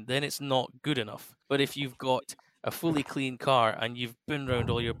perfectly clean, then it's not good enough. But if you've got a fully clean car and you've been around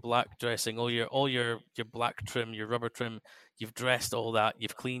all your black dressing, all your black trim, your rubber trim, you've dressed all that,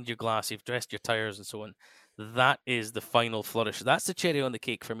 you've cleaned your glass, you've dressed your tires and so on, that is the final flourish. That's the cherry on the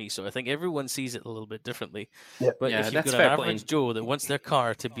cake for me. So I think everyone sees it a little bit differently. But if you've got an average Joe that wants their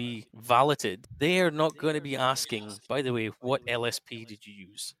car to be valeted, they are not going to be asking, by the way, what LSP did you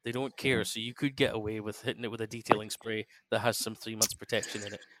use? They don't care. So you could get away with hitting it with a detailing spray that has some 3 months protection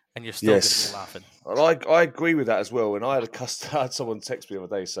in it, and you're still going to be laughing. Well, I agree with that as well. And I had someone text me the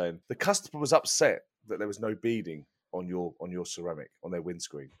other day saying the customer was upset that there was no beading on your ceramic on their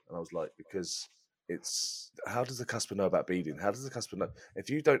windscreen, and I was like, because it's, how does the customer know about beading? How does the customer know? If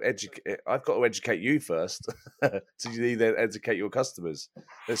you don't educate, I've got to educate you first to then educate your customers.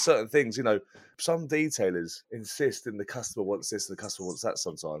 There's certain things, some detailers insist and the customer wants this and the customer wants that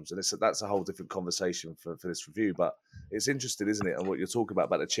sometimes. And that's a whole different conversation for this review. But it's interesting, isn't it? And what you're talking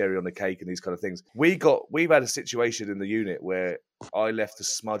about the cherry on the cake and these kind of things. We've had a situation in the unit where I left a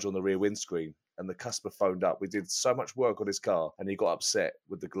smudge on the rear windscreen, and the customer phoned up. We did so much work on his car, and he got upset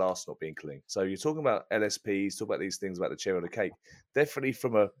with the glass not being clean. So you're talking about LSPs, talk about these things about the cherry on the cake. Definitely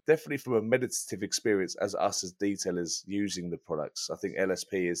from a meditative experience as us as detailers using the products. I think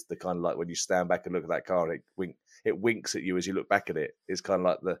LSP is the kind of like when you stand back and look at that car and it winks at you as you look back at it. It's kind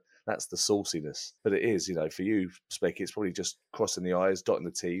of like that's the sauciness. But it is, for you, Specky, it's probably just crossing the I's, dotting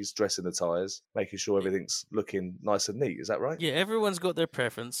the T's, dressing the tyres, making sure everything's looking nice and neat. Is that right? Yeah, everyone's got their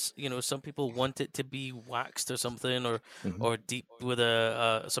preference. Some people want it to be waxed or something, or deep with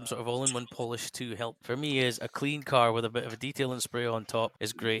some sort of all-in-one polish to help. For me, is a clean car with a bit of a detail and spray on top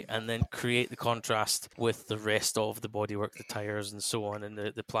is great, and then create the contrast with the rest of the bodywork, the tires and so on, and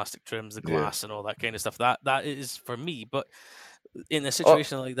the plastic trims, the glass, and all that kind of stuff. That is for me, but in a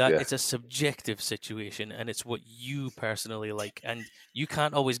situation like that, it's a subjective situation, and it's what you personally like, and you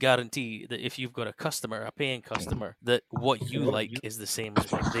can't always guarantee that if you've got a paying customer, that what you like is the same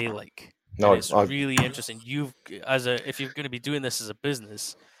as what they like. No, and it's really interesting. If you're going to be doing this as a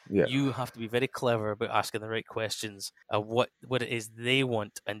business, you have to be very clever about asking the right questions of what it is they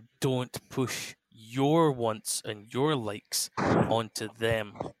want, and don't push your wants and your likes onto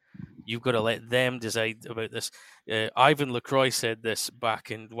them. You've got to let them decide about this. Ivan LaCroix said this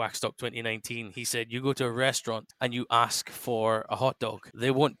back in Waxstock 2019. He said, you go to a restaurant and you ask for a hot dog. They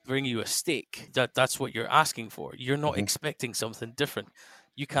won't bring you a steak. That's what you're asking for. You're not expecting something different.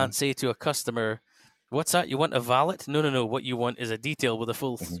 You can't say to a customer, what's that? You want a valet? No. What you want is a detail with a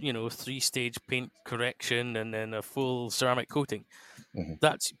full, 3-stage paint correction and then a full ceramic coating.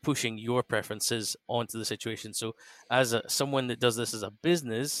 That's pushing your preferences onto the situation. So as someone that does this as a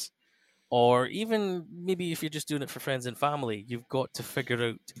business, or even maybe if you're just doing it for friends and family, you've got to figure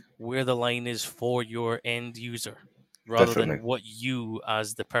out where the line is for your end user, rather than what you,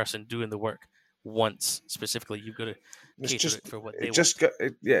 as the person doing the work, wants specifically. You've got to cater it for what they want.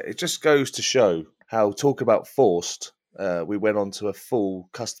 It just goes to show how, talk about forced, we went on to a full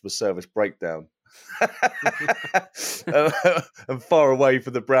customer service breakdown. And far away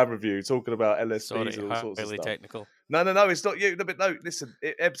from the brand review, talking about LSPs and all sorts of stuff. Technical. No, it's not you. No, but no, listen,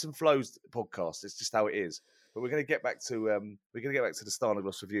 it ebbs and flows podcast. It's just how it is. But we're going to get back to the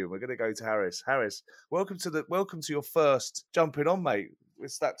Stjarnagloss review. And we're going to go to Harris. Harris, welcome to your first jumping on, mate.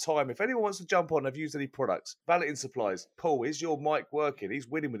 It's that time. If anyone wants to jump on, have used any products, Valeting Supplies. Paul, is your mic working? He's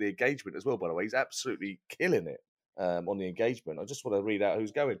winning with the engagement as well, by the way. He's absolutely killing it on the engagement. I just want to read out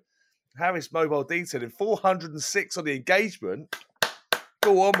who's going. Harris Mobile Detailing, 406 on the engagement.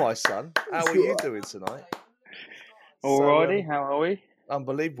 Go on, my son. How are you doing tonight? Alrighty, how are we?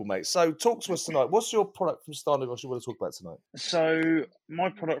 Unbelievable, mate. So talk to us tonight. What's your product from Stjarnagloss you want to talk about tonight? So my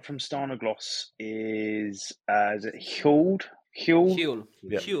product from Stjarnagloss is it Huel?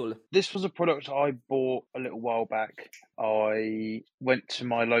 Huel. This was a product I bought a little while back. I went to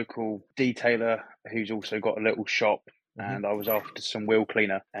my local detailer who's also got a little shop, and I was after some wheel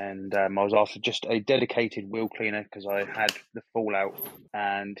cleaner, and I was after just a dedicated wheel cleaner because I had the fallout,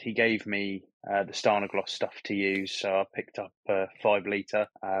 and he gave me the Stjarnagloss stuff to use. So I picked up a 5 litre,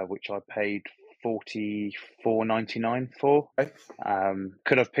 which I paid $44.99 for.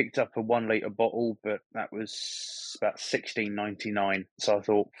 Could have picked up a 1 litre bottle, but that was about $16.99. So I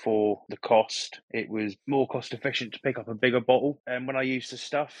thought for the cost, it was more cost efficient to pick up a bigger bottle. And when I used the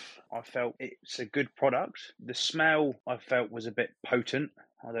stuff, I felt it's a good product. The smell I felt was a bit potent.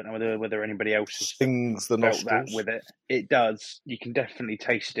 I don't know whether anybody else has stings the felt nostrils. that with it. It does. You can definitely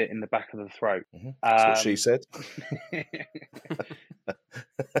taste it in the back of the throat. That's what she said.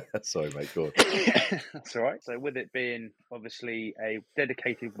 Sorry, mate, go on. That's all right. So with it being obviously a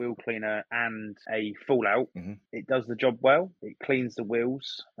dedicated wheel cleaner and a fallout, it does the job well. It cleans the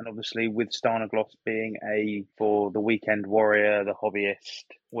wheels. And obviously with Stjarnagloss being for the weekend warrior, the hobbyist,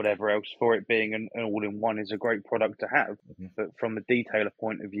 whatever else, for it being an all-in-one is a great product to have. But from the detailer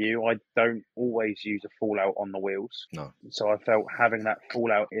point of view, I don't always use a fallout on the wheels. No. So I felt having that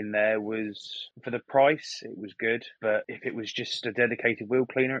fallout in there was, for the price, it was good. But if it was just a dedicated wheel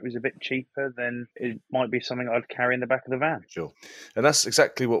cleaner, it was a bit cheaper, then it might be something I'd carry in the back of the van. Sure. And that's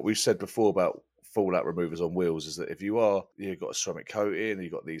exactly what we've said before about fallout removers on wheels, is that if you've got a ceramic coating,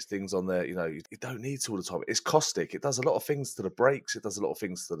 you've got these things on there, you don't need to all the time. It's caustic. It does a lot of things to the brakes. It does a lot of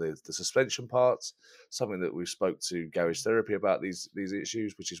things to the suspension parts. Something that we've spoke to Garage Therapy about these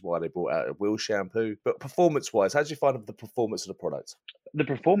issues, which is why they brought out a wheel shampoo. But performance-wise, how did you find the performance of the product? The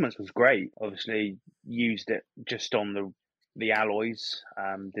performance was great. Obviously, used it just on the the alloys.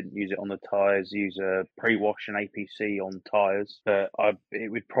 Didn't use it on the tyres. Use a pre-wash and APC on tyres, but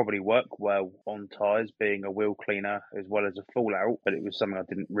it would probably work well on tyres, being a wheel cleaner as well as a fallout. But it was something I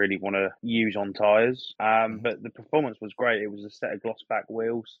didn't really want to use on tyres. But the performance was great. It was a set of gloss back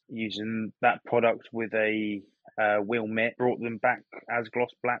wheels. Using that product with a wheel mitt brought them back as gloss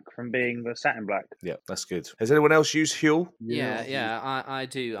black from being the satin black. Yeah, that's good. Has anyone else used Huel? Yeah, I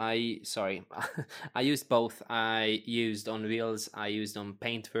do. Sorry, I used both. I used on wheels, I used on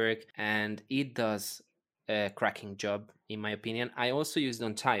paintwork, and it does a cracking job in my opinion. I also used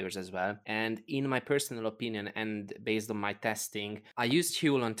on tires as well, and in my personal opinion and based on my testing, I used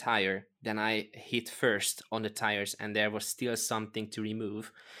Huel on tire, then I hit first on the tires and there was still something to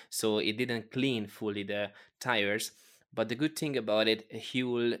remove, so it didn't clean fully the tires. But the good thing about it,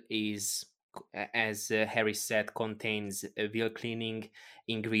 Huel is, as Harry said, contains wheel cleaning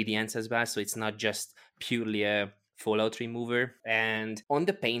ingredients as well, so it's not just purely a fallout remover. And on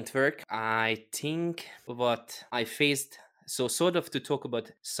the paintwork, I think what I faced, so sort of to talk about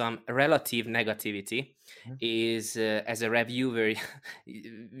some relative negativity, is as a reviewer,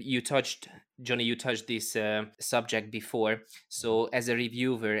 Johnny, you touched this subject before. So as a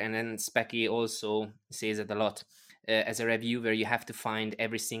reviewer, and then Specky also says it a lot, as a reviewer, you have to find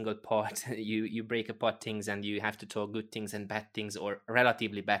every single part. you break apart things and you have to talk good things and bad things, or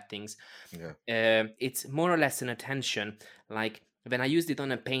relatively bad things. It's more or less an attention. Like when I used it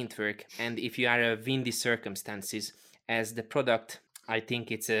on a paintwork, and if you are a windy circumstances, as the product, I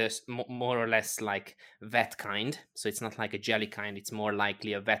think it's a more or less like wet kind. So it's not like a jelly kind. It's more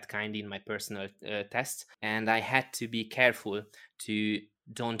likely a wet kind in my personal tests. And I had to be careful to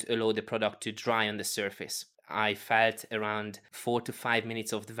don't allow the product to dry on the surface. I felt around 4 to 5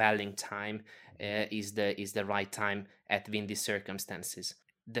 minutes of dwelling time is the right time at windy circumstances.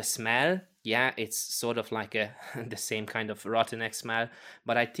 The smell, yeah, it's sort of like the same kind of rotten egg smell,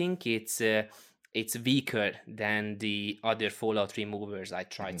 but I think it's weaker than the other fallout removers I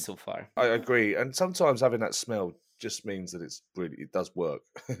tried so far. I agree, and sometimes having that smell just means that it does work.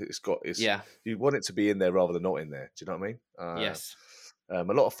 You want it to be in there rather than not in there. Do you know what I mean? Yes. A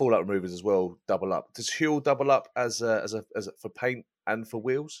lot of fallout removers as well double up. Does Huel double up as for paint and for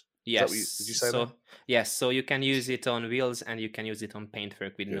wheels? Yes. Did you say that? Yes, so you can use it on wheels and you can use it on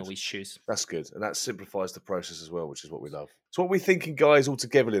paintwork with no issues. That's good, and that simplifies the process as well, which is what we love. So what are we thinking, guys, all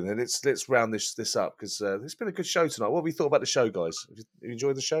together then? And let's round this up, because it's been a good show tonight. What have we thought about the show, guys? Have you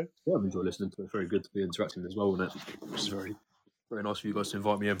enjoyed the show? Yeah, I've enjoyed listening to it. It's very good to be interacting as well, and it's very, very nice for you guys to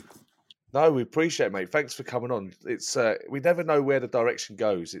invite me in. No, we appreciate it, mate. Thanks for coming on. It's we never know where the direction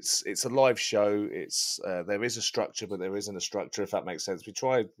goes. It's a live show. It's there is a structure, but there isn't a structure, if that makes sense. We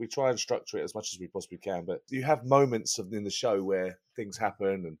try and structure it as much as we possibly can, but you have moments in the show where things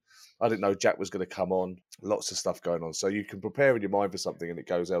happen, and I didn't know Jack was going to come on. Lots of stuff going on, so you can prepare in your mind for something and it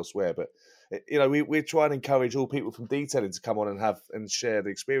goes elsewhere. But we try and encourage all people from detailing to come on and share the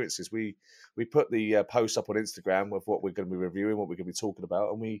experiences. We put the posts up on Instagram of what we're going to be reviewing, what we're going to be talking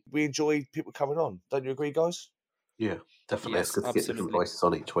about, and we enjoy people coming on. Don't you agree, guys? Yeah, definitely. Yes, it's good to get different voices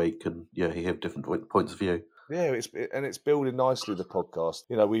on each week, and you have different points of view. Yeah, it's building nicely, the podcast.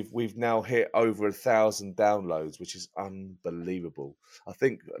 We've now hit over 1,000 downloads, which is unbelievable. I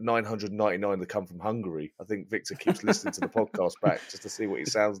think 999 that come from Hungary. I think Victor keeps listening to the podcast back just to see what he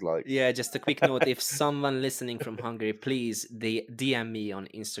sounds like. Yeah, just a quick note: if someone listening from Hungary, please DM me on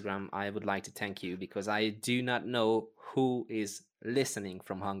Instagram. I would like to thank you, because I do not know who is listening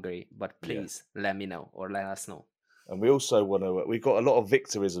from Hungary, but please let me know, or let us know. And we also want to, we've got a lot of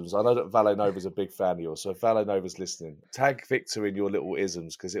Victor-isms. I know that Valet Nova's a big fan of yours. So if Valet Nova's listening, tag Victor in your little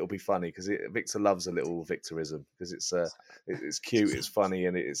isms, because it'll be funny, because Victor loves a little Victor-ism, because it's cute, it's funny,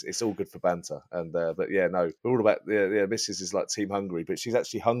 and it's all good for banter. And but yeah, no, we're all about, Mrs. is like Team Hungary, but she's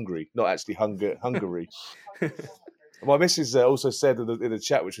actually hungry, not actually Hungary. My missus also said in the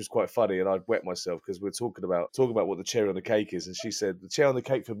chat, which was quite funny, and I wet myself because we're talking about what the cherry on the cake is, and she said the cherry on the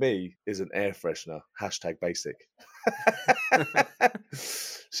cake for me is an air freshener. #basic.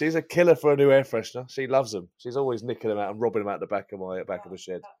 She's a killer for a new air freshener. She loves them. She's always nicking them out and robbing them out the back of the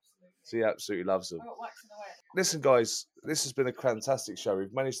shed. She absolutely loves them. Listen, guys, this has been a fantastic show.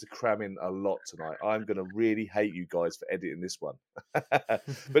 We've managed to cram in a lot tonight. I'm going to really hate you guys for editing this one.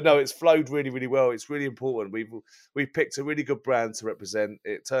 But no, it's flowed really, really well. It's really important. We've picked a really good brand to represent.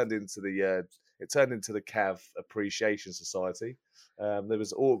 It turned into the Cav Appreciation Society. There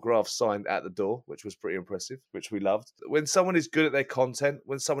was autographs signed at the door, which was pretty impressive, which we loved. When someone is good at their content,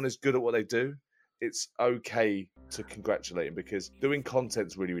 when someone is good at what they do, it's okay to congratulate him, because doing content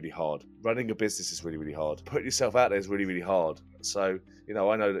is really, really hard. Running a business is really, really hard. Putting yourself out there is really, really hard. So, I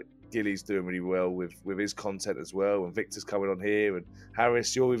know that Gilly's doing really well with his content as well, and Victor's coming on here, and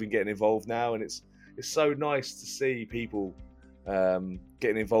Harris, you're even getting involved now, and it's so nice to see people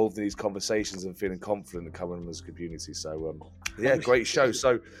getting involved in these conversations and feeling confident and coming on as a community. So yeah, great show.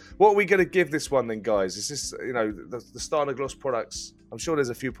 So what are we going to give this one then, guys? Is this, you know, the Stjarnagloss products? I'm sure there's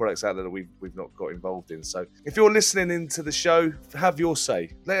a few products out there that we've not got involved in. So if you're listening into the show, have your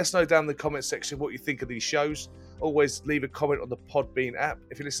say. Let us know down in the comment section what you think of these shows. Always leave a comment on the Podbean app.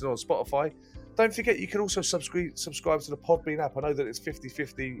 If you're listening on Spotify, don't forget you can also subscribe to the Podbean app. I know that it's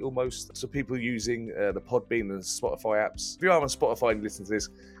 50-50 almost, so people using the Podbean and Spotify apps. If you are on Spotify and listen to this,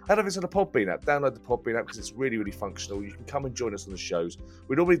 head over to the Podbean app. Download the Podbean app because it's really, really functional. You can come and join us on the shows.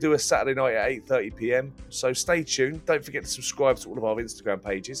 We normally do a Saturday night at 8:30 p.m, so stay tuned. Don't forget to subscribe to all of our Instagram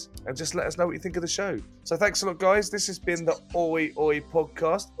pages and just let us know what you think of the show. So thanks a lot, guys. This has been the Oi Oi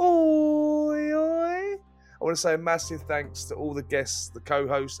podcast. Oi Oi! I want to say a massive thanks to all the guests, the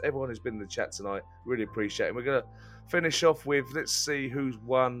co-hosts, everyone who's been in the chat tonight. Really appreciate it. We're going to finish off with, let's see who's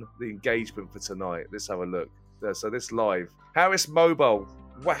won the engagement for tonight. Let's have a look. So this live. Harris Mobile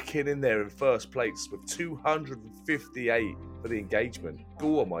whacking in there in first place with 258 for the engagement.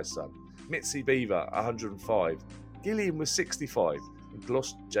 Go on, my son. Mitzi Beaver, 105. Gillian was 65. And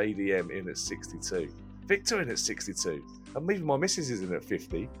Gloss JDM in at 62. Victor in at 62. And even my missus is in at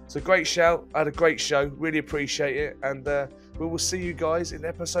 50. So great shout. I had a great show. Really appreciate it. And we will see you guys in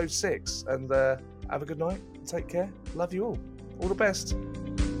episode 6. And have a good night. Take care. Love you all. All the best.